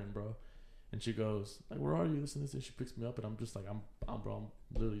just pouring, bro. And she goes, like, "Where are you?" This and this. And she picks me up, and I'm just like, I'm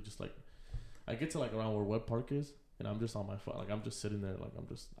literally just like, I get to like around where Webb Park is, and I'm just on my phone, like I'm just sitting there, like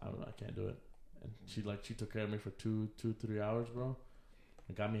I don't know, I can't do it. And she took care of me for 2-3 hours, bro,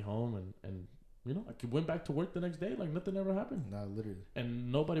 and got me home, and you know, I went back to work the next day like nothing ever happened. No, literally.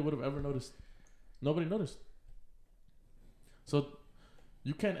 And nobody would have ever noticed. Nobody noticed. So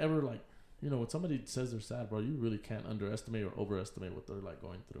you can't ever like, you know, when somebody says they're sad, bro, you really can't underestimate or overestimate what they're like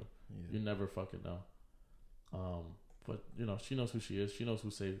going through. Yeah. You never fucking know. But you know, she knows who she is. She knows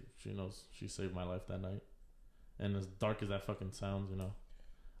she knows she saved my life that night. And as dark as that fucking sounds, you know,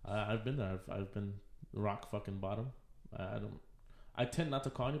 I've been there. I've been rock fucking bottom. I tend not to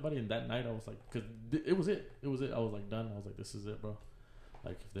call anybody, and that night I was like, because it was it. I was like done. I was like, this is it, bro.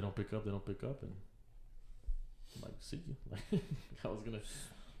 Like if they don't pick up, they don't pick up, and I'm like, see you. Like I was gonna,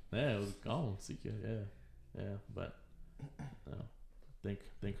 yeah, it was gone. See you, yeah. But you know,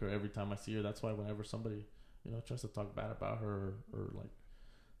 think her every time I see her. That's why whenever somebody, you know, tries to talk bad about her or like,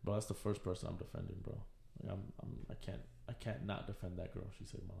 bro, that's the first person I'm defending, bro. Like I can't not defend that girl. She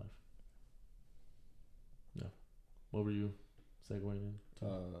saved my life. Yeah. What were you segueing in?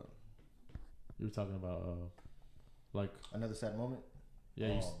 You were talking about like another sad moment.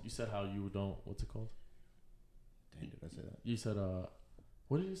 Yeah, you said how you don't. What's it called? Dang, did I say that? You said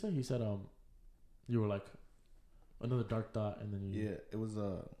what did you say? You said you were like another dark thought, and then you. Yeah, it was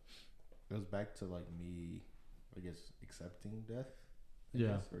back to like me, I guess, accepting death.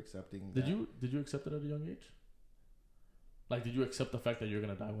 Or accepting. Did you accept it at a young age? Like, did you accept the fact that you're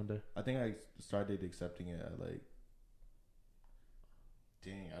gonna die one day? I think I started accepting it at like.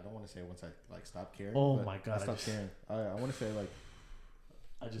 Dang, I don't want to say once I like stopped caring. Oh my god, I stopped caring. I want to say like.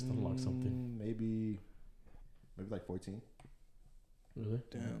 I just unlocked something. Maybe like 14. Really?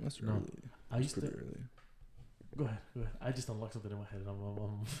 Damn, that's No. early. I used pretty to. early. Go ahead. I just unlocked something in my head.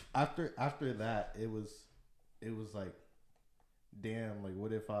 After that, it was like, damn, like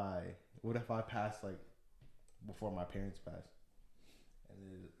what if I passed like before my parents passed, and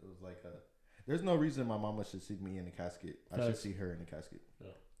it was like there's no reason my mama should see me in a casket. I should see her in a casket.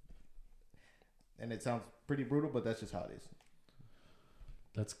 Yeah. And it sounds pretty brutal, but that's just how it is.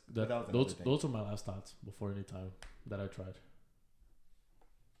 Those are my last thoughts before any time that I tried.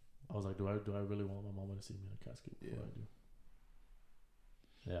 I was like, do I really want my mama to see me in a casket before I do?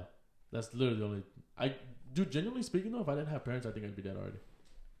 Yeah. That's literally the only... genuinely speaking though, if I didn't have parents, I think I'd be dead already.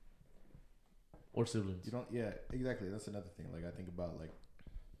 Or siblings. You don't... Yeah, exactly. That's another thing. Like, I think about, like...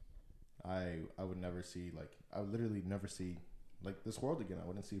 I would never see, like... I would literally never see, like, this world again. I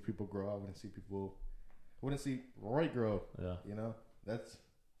wouldn't see people grow. I wouldn't see Roy grow. Yeah. You know? That's...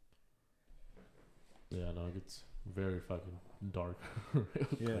 Yeah, no, it gets very fucking dark.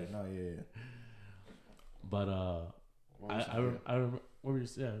 Yeah. But, I remember... What were you...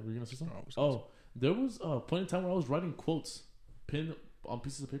 Yeah, were you gonna say something? There was a point in time where I was writing quotes, pinned on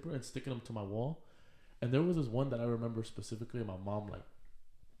pieces of paper and sticking them to my wall. And there was this one that I remember specifically, and my mom like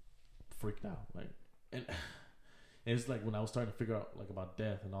freaked out, like, and it's like when I was starting to figure out like about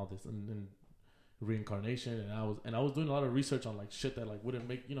death and all this, and reincarnation, and I was doing a lot of research on like shit that like wouldn't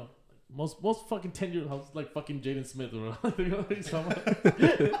make, you know, like, most fucking 10-year olds like fucking Jaden Smith, or you know what he's talking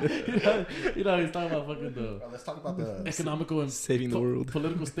about. you know he's talking about fucking the. Bro, let's talk about the economical and saving the world,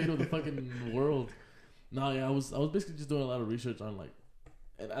 political state of the fucking world. No, yeah, I was basically just doing a lot of research on like,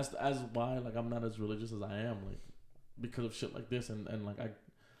 and as why like I'm not as religious as I am, like because of shit like this, and like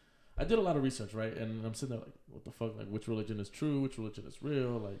I did a lot of research, right? And I'm sitting there like, what the fuck, like which religion is true, which religion is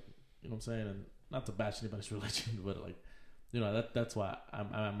real, like, you know what I'm saying? And not to bash anybody's religion, but like, you know, that's why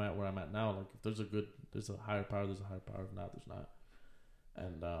I'm at where I'm at now. Like if there's a higher power, there's a higher power. If not, there's not.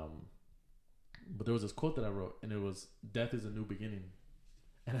 And but there was this quote that I wrote, and it was, "Death is a new beginning."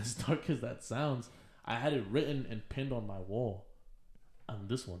 And as dark as that sounds, I had it written and pinned on my wall. On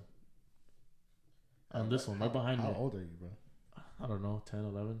this one. On this one, right behind me. How old are you, bro? I don't know, 10,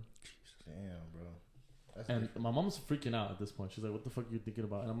 11. Damn, bro. That's And different. my mom's freaking out at this point. She's like, "What the fuck are you thinking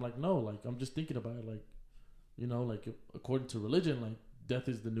about?" And I'm like, "No, like I'm just thinking about it. Like, you know, like according to religion, like death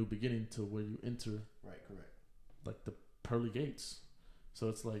is the new beginning to where you enter, Right, correct. like the pearly gates." So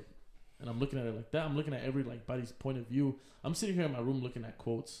it's like, and I'm looking at it like that. I'm looking at every like body's point of view. I'm sitting here in my room looking at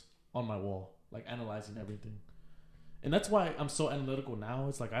quotes on my wall, like analyzing everything. And that's why I'm so analytical now.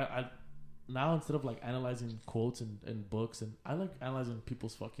 It's like I now, instead of like analyzing quotes and books, and I like analyzing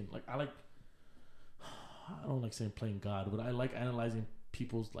people's fucking, like I don't like saying playing God, but I like analyzing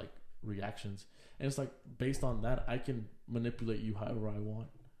people's like reactions. And it's like based on that, I can manipulate you however I want.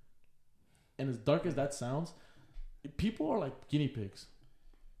 And as dark as that sounds, people are like guinea pigs.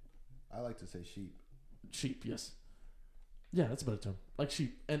 I like to say sheep. Sheep, yes. Yeah, that's a better term. Like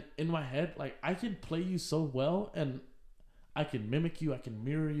sheep. And in my head, like I can play you so well, and I can mimic you, I can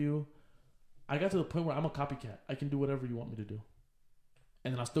mirror you. I got to the point where I'm a copycat. I can do whatever you want me to do.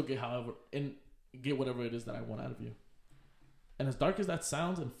 And then I'll still get whatever it is that I want out of you. And as dark as that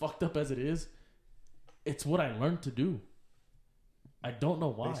sounds and fucked up as it is, it's what I learned to do. I don't know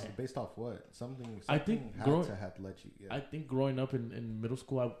why. Based off what? Something I think had to have let you. Yeah. I think growing up in middle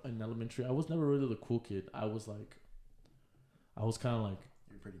school, in elementary, I was never really the cool kid. I was kind of like.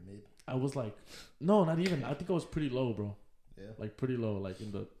 You're pretty mid. I was like, no, not even. I think I was pretty low, bro. Yeah. Like pretty low, like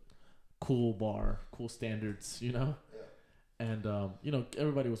in the cool standards, you know? Yeah. And, you know,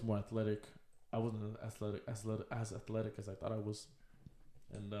 everybody was more athletic. I wasn't as athletic as I thought I was.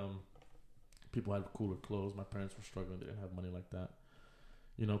 And people had cooler clothes. My parents were struggling. They didn't have money like that.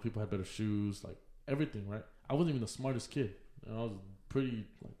 You know, people had better shoes, like everything, right? I wasn't even the smartest kid. You know, I was pretty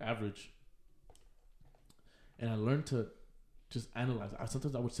like average. And I learned to just analyze.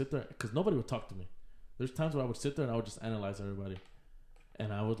 Sometimes I would sit there because nobody would talk to me. There's times where I would sit there and I would just analyze everybody.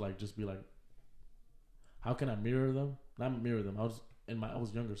 And I would like just be like, how can I mirror them? Not mirror them. I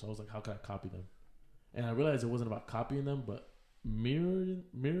was younger, so I was like, how can I copy them? And I realized it wasn't about copying them, but mirroring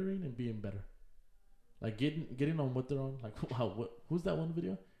and being better. Like getting on what they're on. Like, wow, who's that one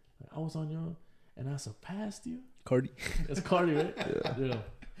video? Like, I was on your, and I surpassed you. Cardi. It's Cardi, right? Yeah.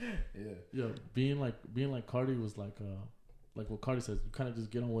 Yeah. Being like Cardi was like what Cardi says. You kind of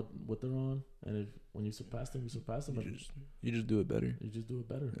just get on what they're on, and when you surpass them, you surpass them. You just do it better. You just do it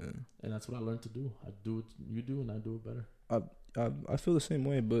better. Yeah. And that's what I learned to do. I do what you do, and I do it better. I feel the same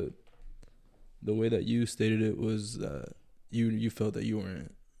way, but the way that you stated it was that you felt that you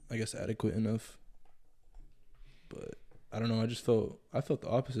weren't, I guess, adequate enough. But I don't know. I felt the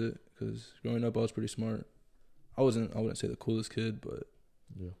opposite because growing up I was pretty smart. I wouldn't say the coolest kid, but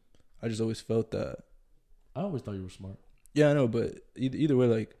yeah, I just always felt that. I always thought you were smart. Yeah, I know, but either way,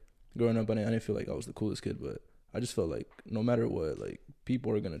 like growing up, I didn't feel like I was the coolest kid, but I just felt like no matter what, like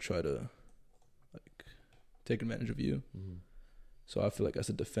people are gonna try to like take advantage of you. Mm-hmm. So I feel like as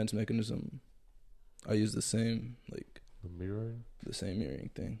a defense mechanism, I use the same mirroring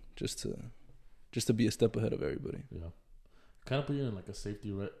thing just to be a step ahead of everybody. Yeah, kind of put you in like a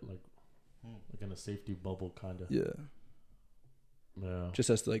safety like in a safety bubble, kind of. Yeah. Yeah. Just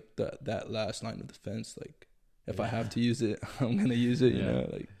as like that last line of defense, like if I have to use it, I'm gonna use it. You know,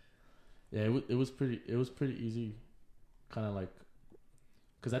 like. Yeah, it was pretty easy, kind of like,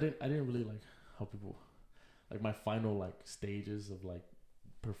 cause I didn't really like how people, like my final like stages of like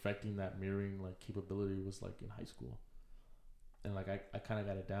perfecting that mirroring like capability was like in high school, and like I kind of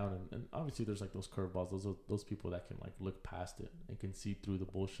got it down, and obviously there's like those curveballs, those people that can like look past it and can see through the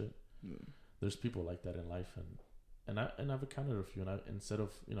bullshit. There's people like that in life, and I've encountered a few, and instead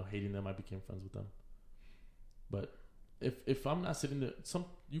of hating them, I became friends with them. But if I'm not sitting there,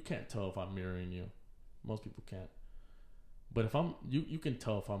 you can't tell if I'm mirroring you. Most people can't. But if I'm you can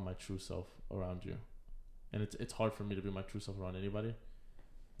tell if I'm my true self around you, and it's hard for me to be my true self around anybody.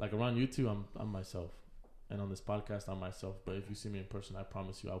 Like around you two, I'm myself, and on this podcast, I'm myself. But if you see me in person, I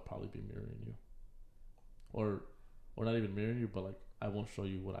promise you, I'll probably be mirroring you, or not even mirroring you, but like I won't show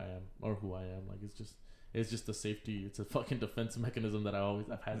you what I am or who I am. Like it's just a safety. It's a fucking defense mechanism that I've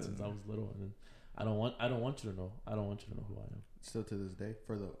had since I was little, and I don't want you to know. I don't want you to know who I am. Still to this day,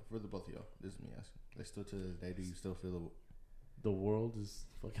 for the both of y'all, this is me asking. Like still to this day, do you still feel The world is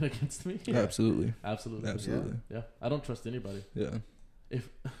fucking against me? Yeah. Absolutely. Yeah. I don't trust anybody. Yeah. If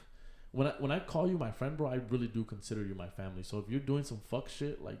when I call you my friend, bro, I really do consider you my family. So if you're doing some fuck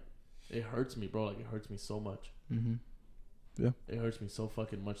shit, like it hurts me, bro. Like it hurts me so much. Mm-hmm. Yeah. It hurts me so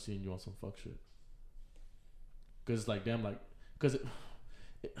fucking much seeing you on some fuck shit. Cause it's like damn, like, cause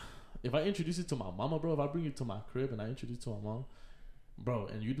if I introduce you to my mama, bro, if I bring you to my crib and I introduce you to my mom, bro,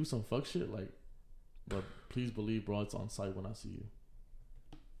 and you do some fuck shit, like, but please believe, bro, it's on site when I see you.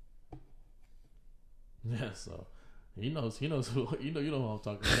 Yeah, so he knows who you know who I'm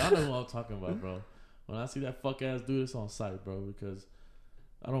talking about. Y'all know who I'm talking about, bro. When I see that fuck ass dude, it's on site, bro, because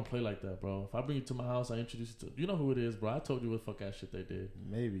I don't play like that, bro. If I bring you to my house, I introduce you to, you know who it is, bro. I told you what fuck ass shit they did.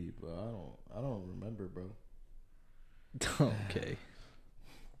 maybe, but I don't remember, bro. Okay.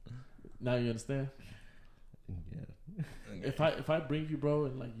 Now you understand? Yeah. If I bring you, bro,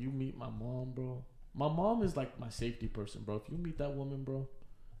 and like you meet my mom, bro. My mom is like my safety person, bro. If you meet that woman, bro,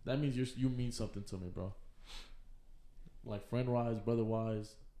 that means you mean something to me, bro. Like friend wise, brother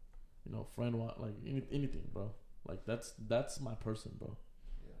wise, you know, friend wise, like anything, bro. Like that's my person, bro.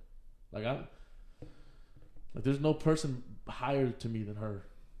 Yeah. Like there's no person higher to me than her.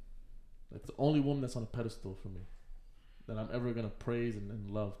 That's the only woman that's on a pedestal for me that I'm ever gonna praise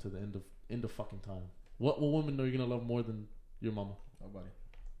and love to the end of fucking time. What woman are you gonna love more than your mama? Nobody.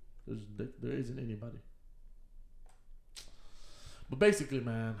 There isn't anybody. But basically,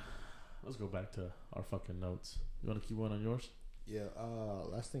 man, let's go back to our fucking notes. You want to keep one on yours? Yeah.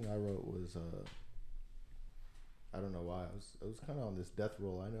 Last thing I wrote was I don't know why I was kind of on this death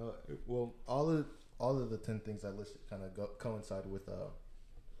roll. I know. Well, all of the 10 things I listed kind of coincide with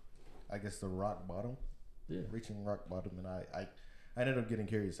I guess the rock bottom. Yeah. Reaching rock bottom, and I ended up getting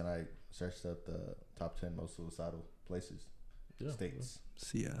curious, and I searched up the top 10 most suicidal places, states.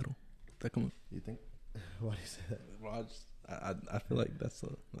 Seattle. That come up. You think? Why do you say that? Well, I feel like that's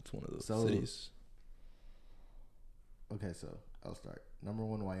one of those cities. Okay, so I'll start. Number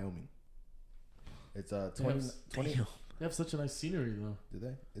 1, Wyoming. It's 20. They have such a nice scenery, though. Do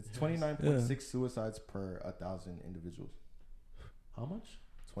they? It's 29.6 suicides per 1,000 individuals. How much?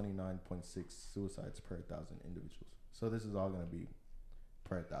 29.6 suicides per 1,000 individuals. So this is all going to be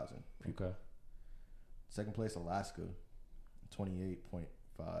per 1,000 people. Okay. Second place, Alaska, 28.5.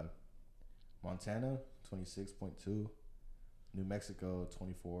 Montana, 26.2. New Mexico,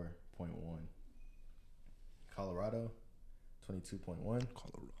 24.1. Colorado, 22.1.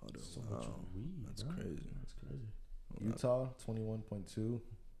 Colorado. So much weed. That's bro. crazy. That's crazy. Utah, 21.2.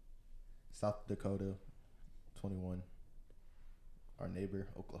 South Dakota, 21. Our neighbor,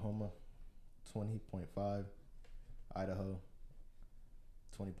 Oklahoma, 20.5. Idaho,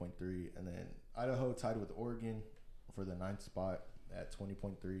 20.3. And then Idaho tied with Oregon for the 9th spot at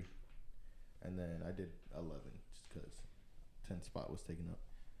 20.3. And then I did 11 just because 10th spot was taken up.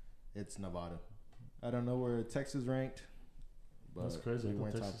 It's Nevada. I don't know where Texas ranked, but That's crazy. we I thought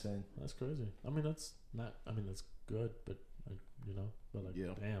weren't Texas- top 10. That's crazy. I mean, that's not. I mean, that's good, but like, you know, but like,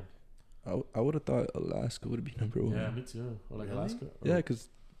 Yeah. damn. I would have thought Alaska would be number 1. Yeah, me too. Or like Really? Alaska. Or Yeah, because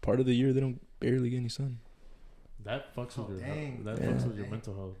part of the year they don't barely get any sun. that fucks with Oh, your dang. that Yeah. fucks with your Dang.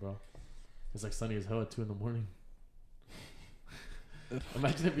 mental health, bro. It's like sunny as hell at 2 a.m.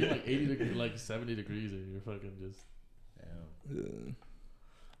 Imagine it being like 80 degrees, like 70 degrees, and you're fucking just. Damn. Yeah.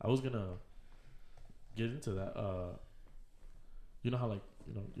 I was gonna get into that. You know how like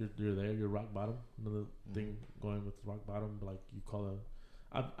you're there, you're rock bottom. Another thing going with rock bottom, but like you call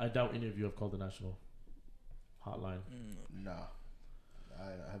I doubt any of you have called the national hotline. Nah.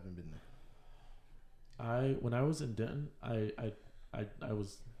 I haven't been there. When I was in Denton, I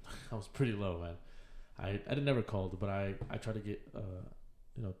was I was pretty low, man. I didn't never called, but I tried to get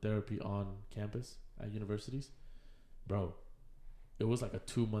therapy on campus at universities, bro. It was like a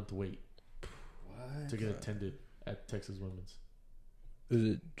 2-month wait What? to get attended at Texas Women's.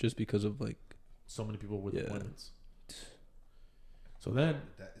 Is it just because of like? So many people with Yeah. appointments. So then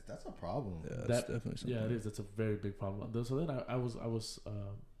That's a problem. Yeah, that's that definitely something. yeah, it is. That's a very big problem. So then I was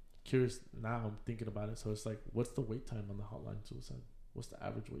curious. Now I'm thinking about it. So it's like, what's the wait time on the hotline suicide? What's the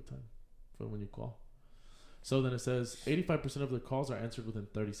average wait time for when you call? So then it says 85% of the calls are answered within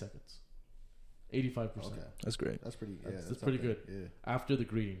 30 seconds. 85%. Okay, That's great. that's pretty. Yeah, That's pretty okay. good. Yeah. After the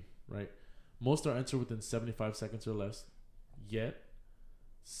greeting, right? Most are answered within 75 seconds or less. Yet,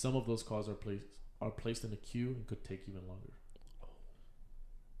 some of those calls are placed in a queue and could take even longer.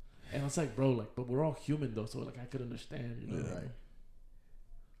 And it's like, bro, like, but we're all human though, so like I could understand, you know. Yeah. Right.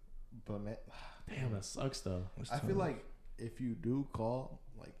 But man, Damn, that sucks though. That's I feel tough. like if you do call,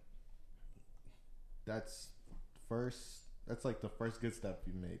 like, that's like the first good step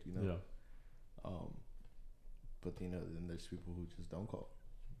you made, you know. Yeah. But you know, then there's people who just don't call.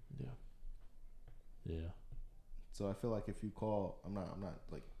 Yeah. Yeah. So I feel like if you call, I'm not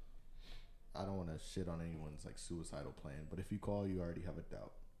like, I don't want to shit on anyone's like suicidal plan, but if you call, you already have a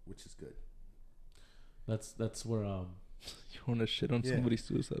doubt, which is good. That's where You want to shit on Yeah. somebody's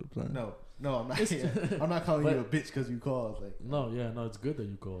suicide plan? No, I'm not. Yeah, I'm not calling you a bitch because you called. Like, no, it's good that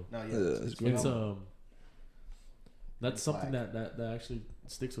you called. no, yeah, Yeah, it's it's great. It's phenomenal. that's something Flag. that actually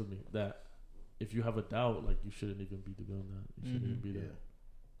sticks with me. That if you have a doubt, like you shouldn't even be doing that. You shouldn't even be yeah. there.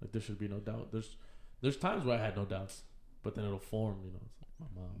 Like there should be no doubt. There's times where I had no doubts, but then it'll form. You know, it's like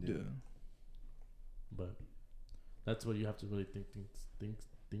my mom. Yeah. But that's what you have to really think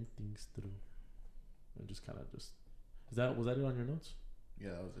things through, and just kind of just. Was that it on your notes? Yeah,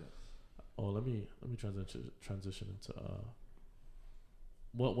 that was it. Oh, let me transition into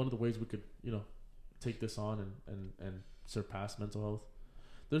one of the ways we could, you know, take this on and surpass mental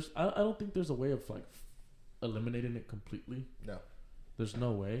health. I don't think there's a way of like eliminating it completely. No. There's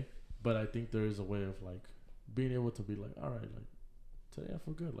no way, but I think there is a way of like being able to be like, all right, like today I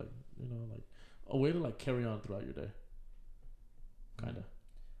feel good, like, you know, like a way to like carry on throughout your day. Kind of.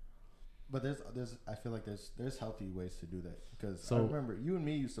 But there's I feel like there's healthy ways to do that, because So- I remember you and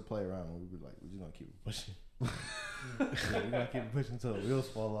me used to play around and we'd be like, we're just gonna keep it pushing. Yeah, we're gonna keep it pushing until the wheels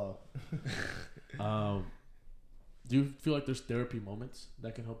fall off. Do you feel like there's therapy moments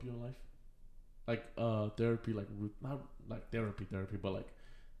that can help you in life? Like therapy, like not like therapy, but like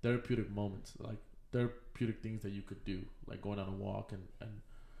therapeutic moments, like therapeutic things that you could do, like going on a walk and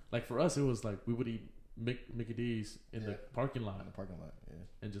like for us it was like we would eat Mickey D's in the parking lot In the parking lot, yeah.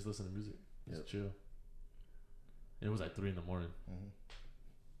 and just listen to music, just Yep. chill. And it was like 3 a.m.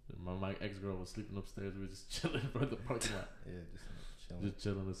 Mm-hmm. My ex girl was sleeping upstairs. We were just chilling in front of the parking lot, Yeah, just chilling. just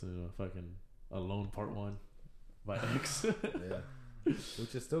chilling, listening to fucking Alone Part 1 by X. Yeah,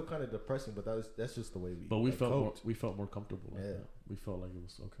 which is still kind of depressing, but that's just the way we. But we like, felt coped. we felt more comfortable. Like Yeah. that. We felt like it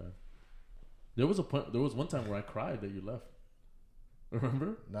was okay. There was one time where I cried that you left.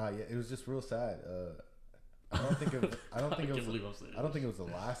 Remember? Nah, yeah, it was just real sad. I don't think it. I don't think it can't was. believe I'm saying I don't this. think it was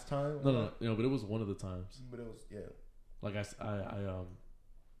the last time. No, but it was one of the times. But it was, yeah. Like It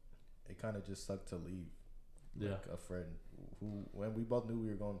kind of just sucked to leave. yeah. Like a friend who, when we both knew we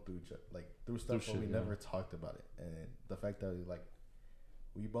were going through through stuff, Through but we shit, yeah. never talked about it, and the fact that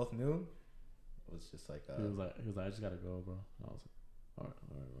we both knew was just like. He was like, I just gotta go, bro. And I was like, all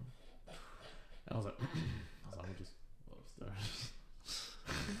right, bro. And I was like, I'm just go upstairs.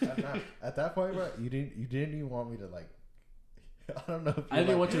 at that point, bro, you didn't even want me to like. I don't know. If I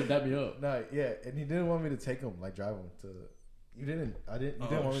didn't want you to dap me up. No, yeah, and he didn't want me to take him, like drive him to. You didn't. I didn't. You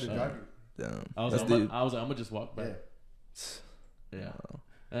didn't want me to shit. drive you. Damn. I was That's like, deep. I'm gonna just walk back. Yeah. Yeah. Wow.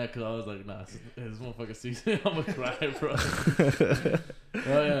 Yeah, cause I was like, nah, this motherfucker sees it, I'm gonna cry, bro.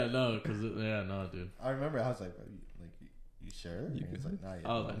 Oh yeah, no, no, dude. I remember I was like, bro, you sure? And he's like, nah, yeah.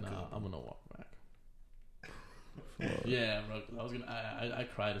 I was like, I'm nah, good. I'm gonna walk back. Fuck. Yeah, bro. 'Cause I was gonna. I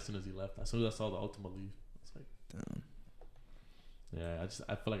cried as soon as he left. As soon as I saw the Ultima leave, I was like, Damn. yeah.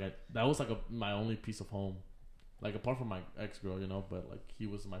 I feel like that was like my only piece of home, like apart from my ex girl, you know. But like he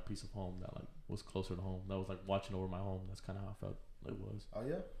was my piece of home that like was closer to home. That was like watching over my home. That's kind of how I felt it was. Oh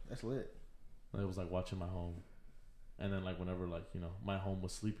yeah, that's lit. It was like watching my home, and then like whenever like you know my home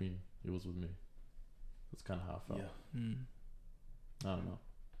was sleeping, it was with me. That's kind of how I felt. Yeah. Mm. I don't know.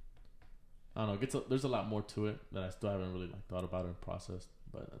 There's a lot more to it that I still haven't really like thought about or processed,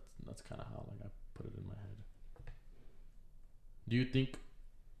 but that's kind of how like I put it in my head. Do you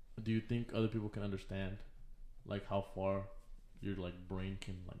think other people can understand like how far your like brain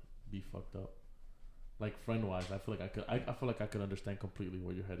can like be fucked up? Like friend wise, I feel like I feel like I could understand completely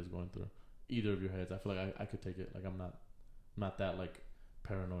what your head is going through. Either of your heads, I feel like I could take it. Like I'm not that like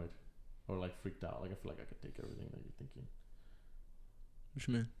paranoid or like freaked out. Like I feel like I could take everything that you're thinking. What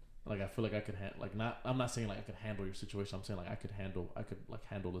you mean? Like I feel like I could I'm not saying like I could handle your situation. I'm saying like I could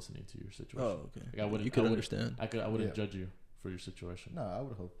handle listening to your situation. Oh, okay. Like I wouldn't. You could I wouldn't- understand. I wouldn't Yeah. judge you for your situation. No, I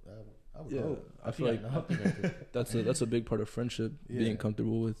would hope. I would Yeah, hope. I feel like I think I could. that's a big part of friendship. Yeah. Being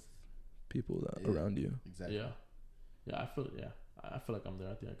comfortable with people that Yeah. around you. Exactly. Yeah, I feel like I'm there.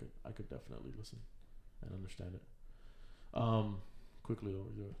 I think I could definitely listen. and understand it. Quickly over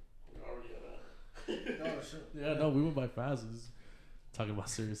here. Oh shit. Yeah, no, we went by fast. Just talking about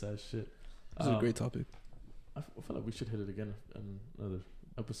serious ass shit. This is a great topic. I feel like we should hit it again in another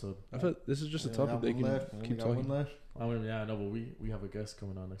episode. I feel this is just a topic they can keep talking. Left. I mean, yeah, I know, but we have a guest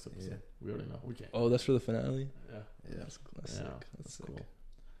coming on next episode. Yeah. We already know. We can't. Oh, that's for the finale. Yeah. Yeah. That's sick. That's sick.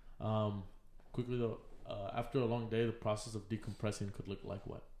 Cool. Quickly though, after a long day, the process of decompressing could look like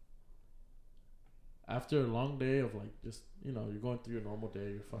what? After a long day of like just you're going through your normal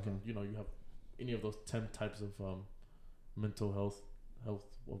day, you're fucking you have any of those 10 types of mental health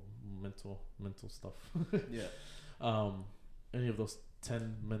well, mental stuff. Yeah. Any of those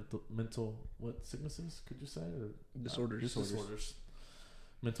 10 mental what sicknesses could you say or Disorders.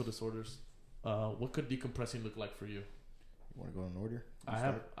 Mental disorders. What could decompressing look like for you? You want to go in order?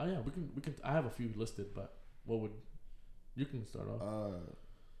 We can. I have a few listed, but you can start off.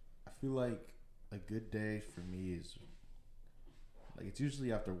 I feel like a good day for me is like it's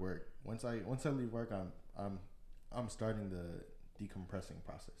usually after work. Once I leave work, I'm starting the decompressing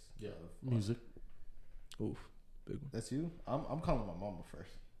process. Yeah. Music. Oof, big one. That's you. I'm calling my mama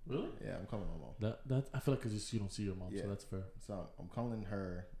first. Really? Yeah, I'm calling my mom. That I feel like because you don't see your mom, so that's fair. So I'm calling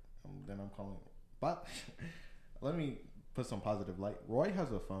her. Then I'm calling. But let me put some positive light. Roy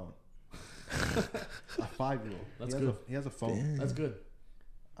has a phone. A 5-year-old. That's good. He has a phone. Damn. That's good.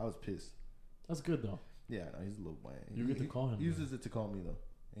 I was pissed. That's good though. Yeah, no, he's a little boy. You get to call him. He uses it to call me though,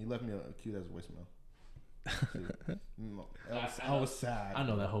 and he left me a cute as voicemail. I was sad. I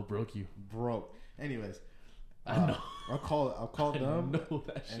know that hoe broke you. Broke. Anyways, I know. I'll call them. I know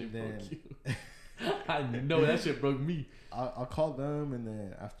that shit and broke then you. I know that shit broke me. I'll call them, and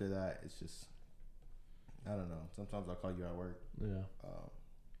then after that, it's just I don't know. Sometimes I'll call you at work. Yeah.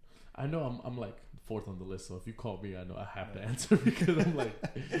 I know I'm like fourth on the list, so if you call me, I know I have to answer because I'm like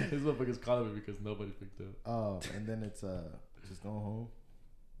this motherfucker's calling me because nobody picked up. And then it's just going home,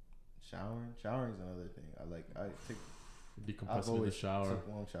 showering is another thing. I take decompressing in the shower. Took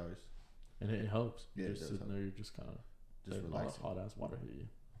long showers, and it helps. Yeah, You're just sitting there, you're just kind of just relaxing. Hot ass water hit you.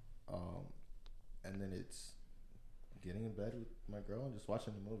 And then it's getting in bed with my girl and just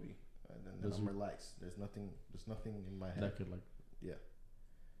watching a movie, and then I'm relaxed. There's nothing in my head that could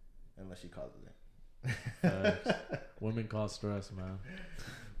unless she calls it. Women cause stress, man.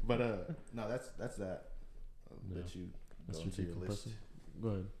 But no, that's that. That you that's go into your list. Go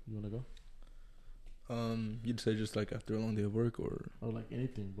ahead. You wanna go? You'd say just like after a long day of work, or like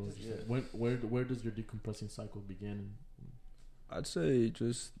anything, bro. Yeah. Where does your decompressing cycle begin? I'd say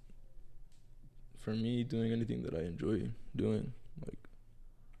just for me doing anything that I enjoy doing, like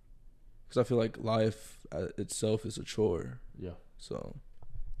because I feel like life itself is a chore. Yeah. So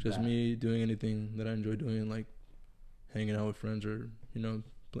just me doing anything that I enjoy doing, like hanging out with friends or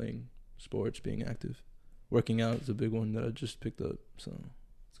playing sports, being active. Working out is a big one that I just picked up. So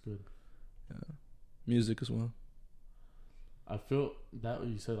it's good. Yeah. Music as well. I feel that what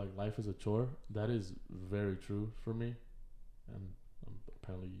you said, like life is a chore. That is very true for me, and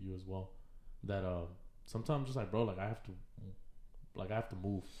apparently you as well. That sometimes just like bro, like I have to move. Like I have to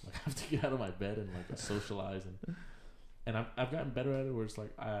get out of my bed and like socialize and I've gotten better at it. Where it's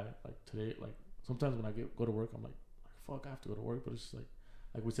like I like today, like sometimes when I go to work, I'm like fuck, I have to go to work. But it's just like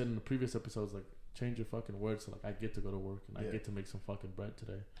we said in the previous episodes, like change your fucking words. So like I get to go to work and I get to make some fucking bread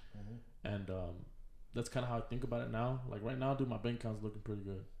today. Mm-hmm. And that's kind of how I think about it now. Like right now, dude, my bank account's looking pretty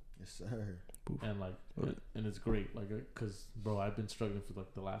good. Yes, sir. And like, and it's great. Like, cause bro, I've been struggling for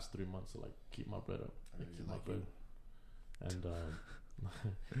like the last 3 months to like keep my bread up, keep my bread. And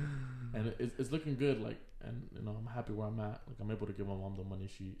and it's looking good. Like, and I'm happy where I'm at. Like, I'm able to give my mom the money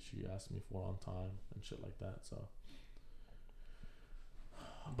she asked me for on time and shit like that. So,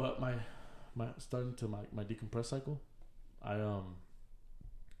 but my starting to my decompress cycle,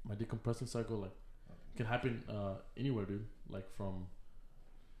 my decompressing cycle like can happen anywhere, dude. Like from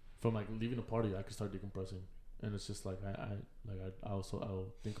like leaving a party, I can start decompressing, and it's just like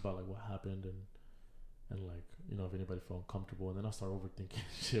I'll think about like what happened and like if anybody felt uncomfortable, and then I'll start overthinking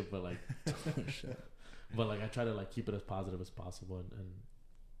shit. But like, but like I try to like keep it as positive as possible,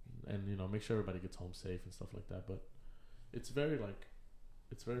 and make sure everybody gets home safe and stuff like that. But it's very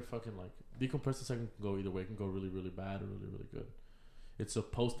fucking like decompressing cycle can go either way. It can go really really bad or really really good. It's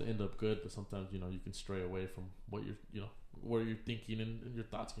supposed to end up good, but sometimes you can stray away from what you're where you're thinking, and your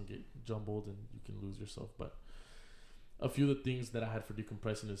thoughts can get jumbled and you can lose yourself. But a few of the things that I had for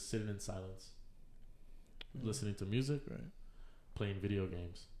decompressing is sitting in silence, listening to music, playing video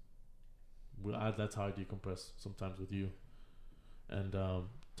games. That's how I decompress sometimes with you, and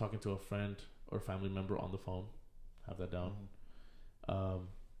talking to a friend or family member on the phone. Have that down.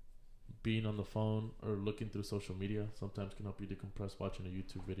 being on the phone or looking through social media sometimes can help you decompress. Watching a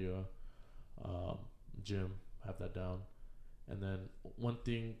YouTube video, gym, have that down. And then one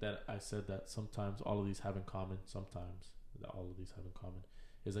thing that I said that sometimes all of these have in common,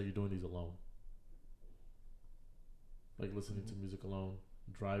 is that you're doing these alone. Like listening to music alone,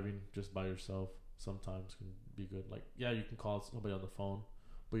 driving just by yourself sometimes can be good. Like, yeah, you can call somebody on the phone,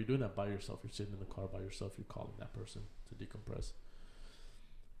 but you're doing that by yourself. You're sitting in the car by yourself. You're calling that person to decompress.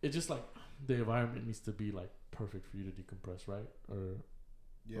 It's just like the environment needs to be like perfect for you to decompress, right? Or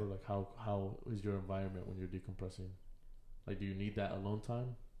like how is your environment when you're decompressing? Like, do you need that alone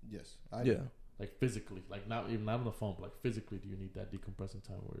time? Yes. Like physically, like not on the phone, but like physically, do you need that decompressing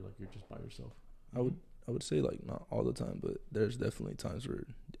time where you're just by yourself? I would say like not all the time, but there's definitely times where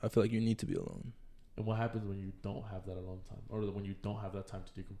I feel like you need to be alone. And what happens when you don't have that alone time, or when you don't have that time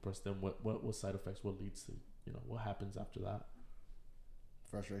to decompress? Then what side effects? What leads to what happens after that?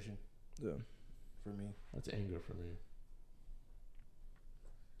 Frustration. Yeah. For me, that's anger. For me,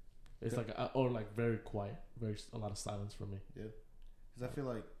 it's like or like very quiet, a lot of silence for me. Yeah, because I feel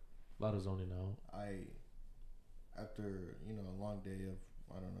like a lot of zoning out. After a long day of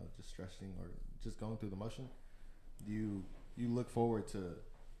just stressing or just going through the motion, you look forward to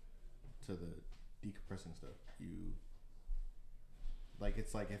the decompressing stuff.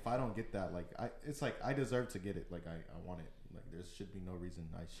 It's like if I don't get that, it's like I deserve to get it. Like I want it. Like there should be no reason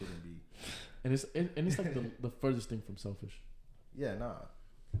I shouldn't be. And it's like the furthest thing from selfish. Yeah, nah.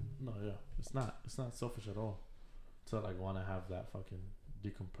 No, yeah, it's not. It's not selfish at all to like want to have that fucking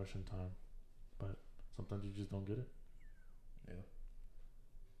decompression time, but sometimes you just don't get it. Yeah,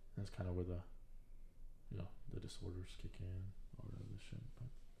 that's kind of where the the disorders kick in, all that other shit. But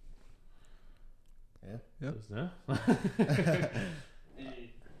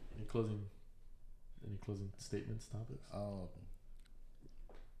Any closing statements, topics?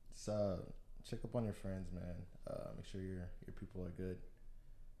 Check up on your friends, man. Make sure your people are good.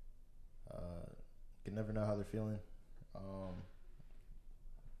 You can never know how they're feeling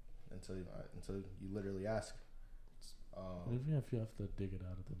until you literally ask. Even if you have to dig it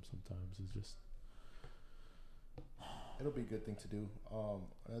out of them, sometimes it's just it'll be a good thing to do.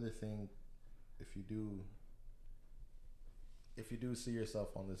 Another thing, if you do see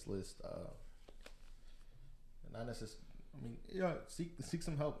yourself on this list, not necessarily. I mean, seek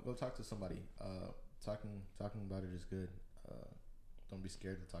some help. Go talk to somebody. Talking about it is good. Don't be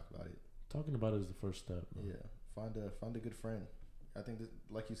scared to talk about it. Talking about it is the first step. Bro. Yeah, find a good friend. I think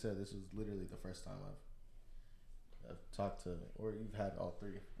like you said, this was literally the first time I've talked to, or you've had all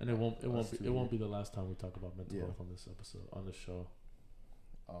three. And it won't be the last time we talk about mental health on this episode, on this show.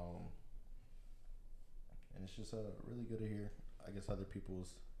 And it's just really good to hear, I guess, other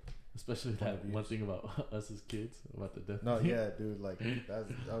people's, especially that one thing about us as kids about the death. No, yeah, dude, like it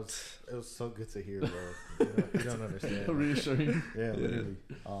was so good to hear, bro. You don't understand. Reassuring. Yeah, literally.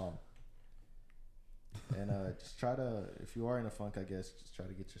 And just try to, if you are in a funk, I guess, just try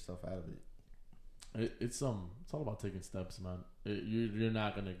to get yourself out of it. It's all about taking steps, man. You're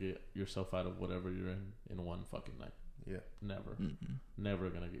not gonna get yourself out of whatever you're in one fucking night. Yeah, never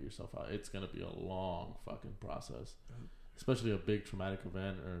gonna get yourself out. It's gonna be a long fucking process, especially a big traumatic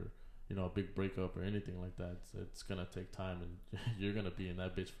event or a big breakup or anything like that. It's gonna take time, and you're gonna be in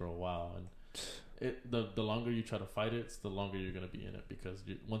that bitch for a while. And the longer you try to fight it, the longer you're gonna be in it, because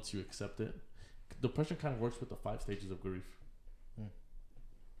once you accept it, depression kind of works with the 5 stages of grief.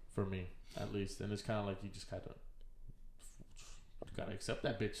 For me, at least, and it's kind of like you just gotta accept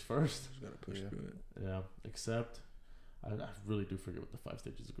that bitch first. You gotta push through it. Yeah, accept. I really do forget what the 5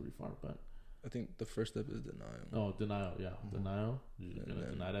 stages of grief are, but I think the first step is denial. Oh, denial, yeah, denial. You're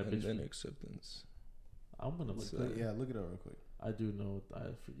gonna deny that bitch. And then acceptance. I'm gonna look. Look it up real quick. I do know.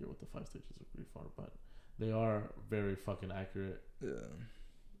 I forget what the 5 stages of grief are, but they are very fucking accurate.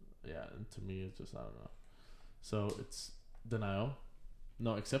 Yeah, and to me, it's just I don't know. So it's denial.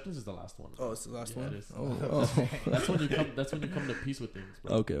 No, acceptance is the last one. Oh, it's the last one. It is. Oh. That's when you come. That's when you come to peace with things,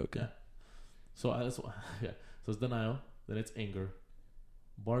 bro. Okay. Yeah. So that's what. Yeah. So it's denial. Then it's anger,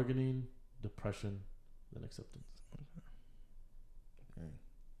 bargaining, depression, then acceptance. Okay.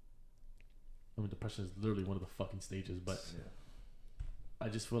 I mean, depression is literally one of the fucking stages, but I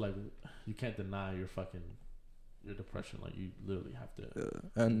just feel like you can't deny your depression. Like you literally have to.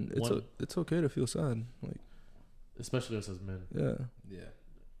 Yeah. And it's okay to feel sad. Like. Especially us as men. Yeah.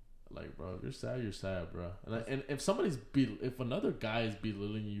 Like, bro, if you're sad, bro. And if if another guy is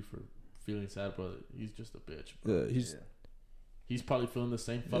belittling you for feeling sad, bro, he's just a bitch, bro. Yeah, he's probably feeling the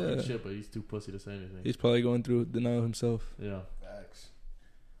same fucking shit, but he's too pussy to say anything. He's probably going through denial himself. Yeah. Facts.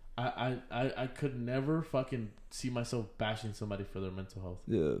 I could never fucking see myself bashing somebody for their mental health.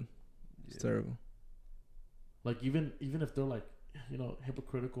 Yeah. It's terrible. Like even if they're like, you know,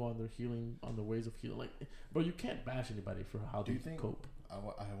 hypocritical on their healing, on the ways of healing, like, bro, you can't bash anybody for how Do they you think, cope. I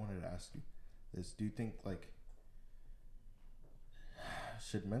wanted to ask you this. Do you think, like,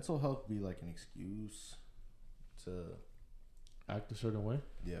 should mental health be like an excuse to Act a certain way?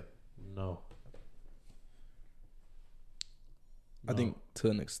 Yeah. No. I think to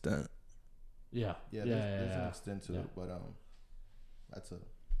an extent. Yeah. Yeah, there's an extent to it, but that's what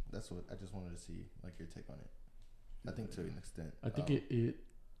I just wanted to see, like, your take on it. I think to an extent. I think it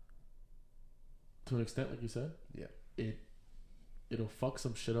to an extent, like you said. Yeah. It'll fuck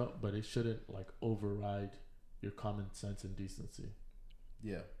some shit up, but it shouldn't like override your common sense and decency.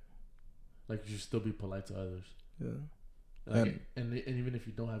 Yeah. Like, you should still be polite to others. Yeah. Like, and even if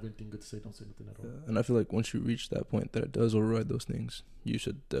you don't have anything good to say, don't say nothing at all. Yeah. And I feel like once you reach that point that it does override those things, you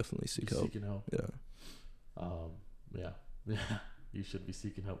should definitely seek help. Seeking help. Yeah. Yeah. You should be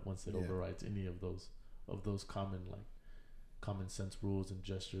seeking help once it overrides any of those common sense rules and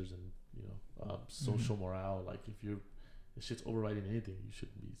gestures and, you know, social morale. Like, if shit's overriding anything, you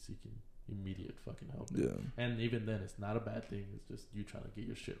should be seeking immediate fucking help. Yeah. And even then, it's not a bad thing. It's just you trying to get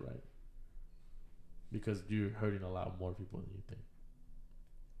your shit right, because you're hurting a lot more people than you think.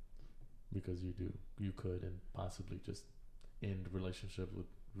 Because you could and possibly just end relationships with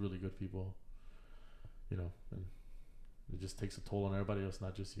really good people, you know, and it just takes a toll on everybody else,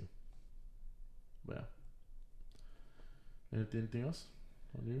 not just you. But yeah. Anything else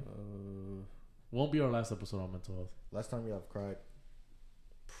on you? Won't be our last episode on mental health. Last time you have cried?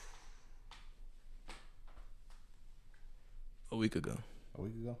 A week ago. A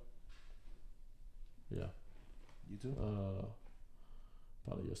week ago? Yeah. You too?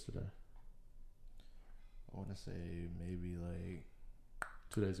 Probably yesterday. I want to say maybe like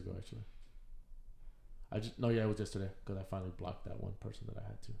 2 days ago, actually. It was yesterday, because I finally blocked that one person that I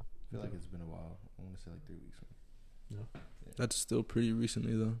had to. I feel like it's been a while. I want to say like 3 weeks. Yeah. That's still pretty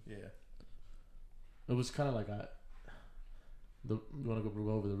recently though. Yeah. It was kind of like you want to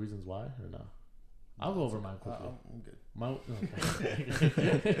go over the reasons why or no? I'll go over mine quickly. I'm good.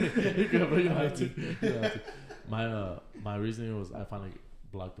 You're good, but you don't have to. You don't have to. My reasoning was I finally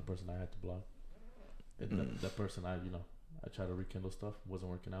blocked the person I had to block. And that person I tried to rekindle stuff,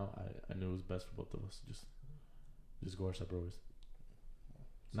 wasn't working out. I knew it was best for both of us. Just go our separate ways.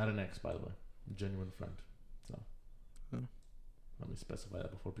 Not an ex, by the way. A genuine friend. So let me specify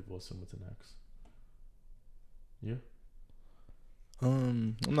that before people assume it's an ex. You?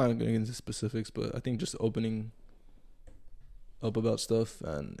 I'm not gonna get into specifics, but I think just opening up about stuff,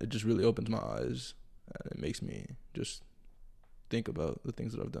 and it just really opens my eyes, and it makes me just think about the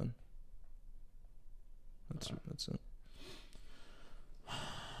things that I've done. That's it.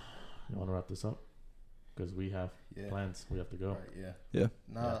 You want to wrap this up? Because we have plans. We have to go. All right, yeah.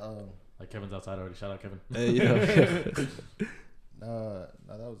 Like Kevin's outside already. Shout out, Kevin. Hey, yeah. No,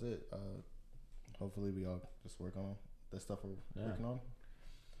 that was it. Hopefully we all just work on the stuff we're working on.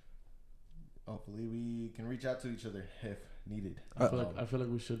 Hopefully we can reach out to each other if needed. I feel like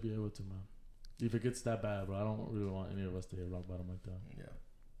we should be able to, man. If it gets that bad, bro, I don't really want any of us to hit rock bottom like that. Yeah.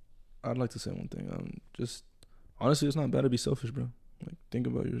 I'd like to say one thing. Just honestly, it's not bad to be selfish, bro. Like, think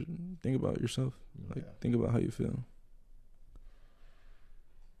about yourself. Like, think about how you feel.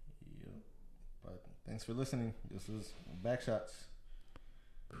 Yeah. But thanks for listening. This was Backshots.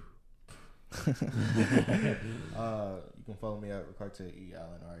 You can follow me at Ricarte E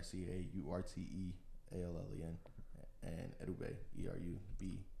Allen, RICAURTEALLEN, and Edube,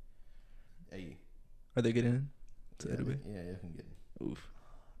 ERUBAE. Are they getting in to Edube? Yeah, you can get in. Oof.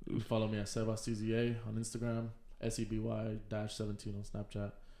 You can follow me at SebaCZA on Instagram, SEBY-17 on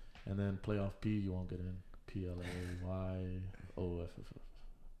Snapchat, and then Playoff P, you won't get in. PLAYOFF.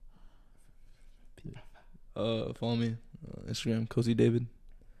 Follow me Instagram, Cozy David,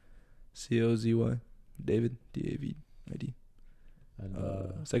 COZY David, DAVID.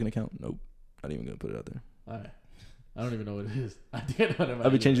 And second account, nope, not even gonna put it out there. Alright, I don't even know what it is. I didn't know that.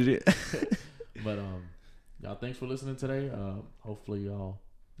 I'll be changing it. But y'all, thanks for listening today. Hopefully y'all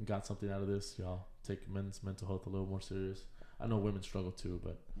got something out of this. Y'all take men's mental health a little more serious. I know women struggle too,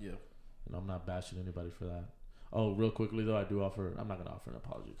 but I'm not bashing anybody for that. Oh, real quickly though, I'm not gonna offer an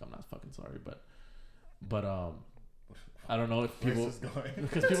apology. I'm not fucking sorry, but I don't know if people,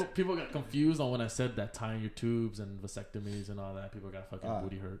 because people got confused on when I said that tying your tubes and vasectomies and all that. People got fucking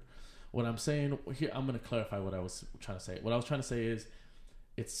booty hurt. What I'm saying here, I'm gonna clarify what I was trying to say. What I was trying to say is,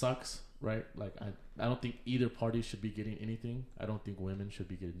 it sucks right? Like I don't think either party should be getting anything. I don't think women should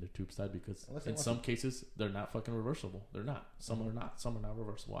be getting their tubes tied because in some cases they're not fucking reversible. They're not. Some are not. Some are not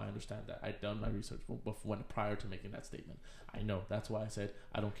reversible. I understand that. I've done my research prior to making that statement. I know. That's why I said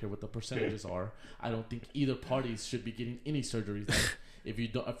I don't care what the percentages are. I don't think either parties should be getting any surgeries done. If you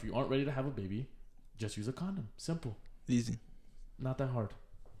aren't ready to have a baby, just use a condom. Simple. Easy. Not that hard.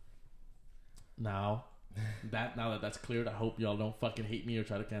 Now that that's cleared, I hope y'all don't fucking hate me or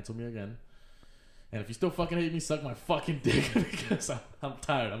try to cancel me again. And if you still fucking hate me, suck my fucking dick because I'm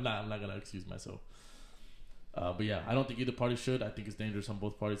tired. I'm not gonna excuse myself. But yeah, I don't think either party should. I think it's dangerous on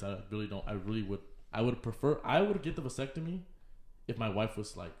both parties. I really don't. I would prefer. I would get the vasectomy if my wife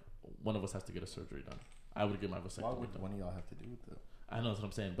was like, one of us has to get a surgery done. I would get my vasectomy. Why would done. one of y'all have to do with it? I know that's what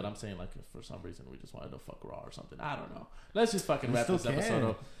I'm saying, but I'm saying like if for some reason we just wanted to fuck raw or something. I don't know. Let's just fucking wrap this episode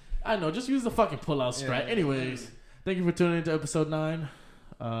up. I know, just use the fucking pull-out strat. Yeah. Anyways, thank you for tuning into episode 9.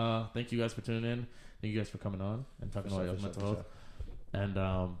 Thank you guys for tuning in. Thank you guys for coming on and talking about your mental health. And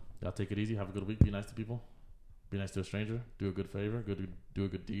y'all take it easy. Have a good week. Be nice to people. Be nice to a stranger. Do a good favor. Do a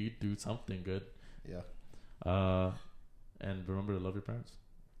good deed. Do something good. Yeah. And remember to love your parents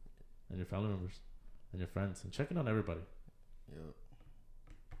and your family members and your friends and checking on everybody. Yep.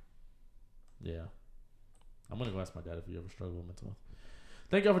 Yeah. I'm gonna go ask my dad if he ever struggled with mental health.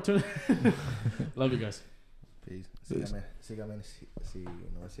 Thank y'all for tuning in. Love you guys. Peace. Sígame, sígame, sí,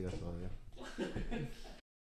 no, sigas todavía.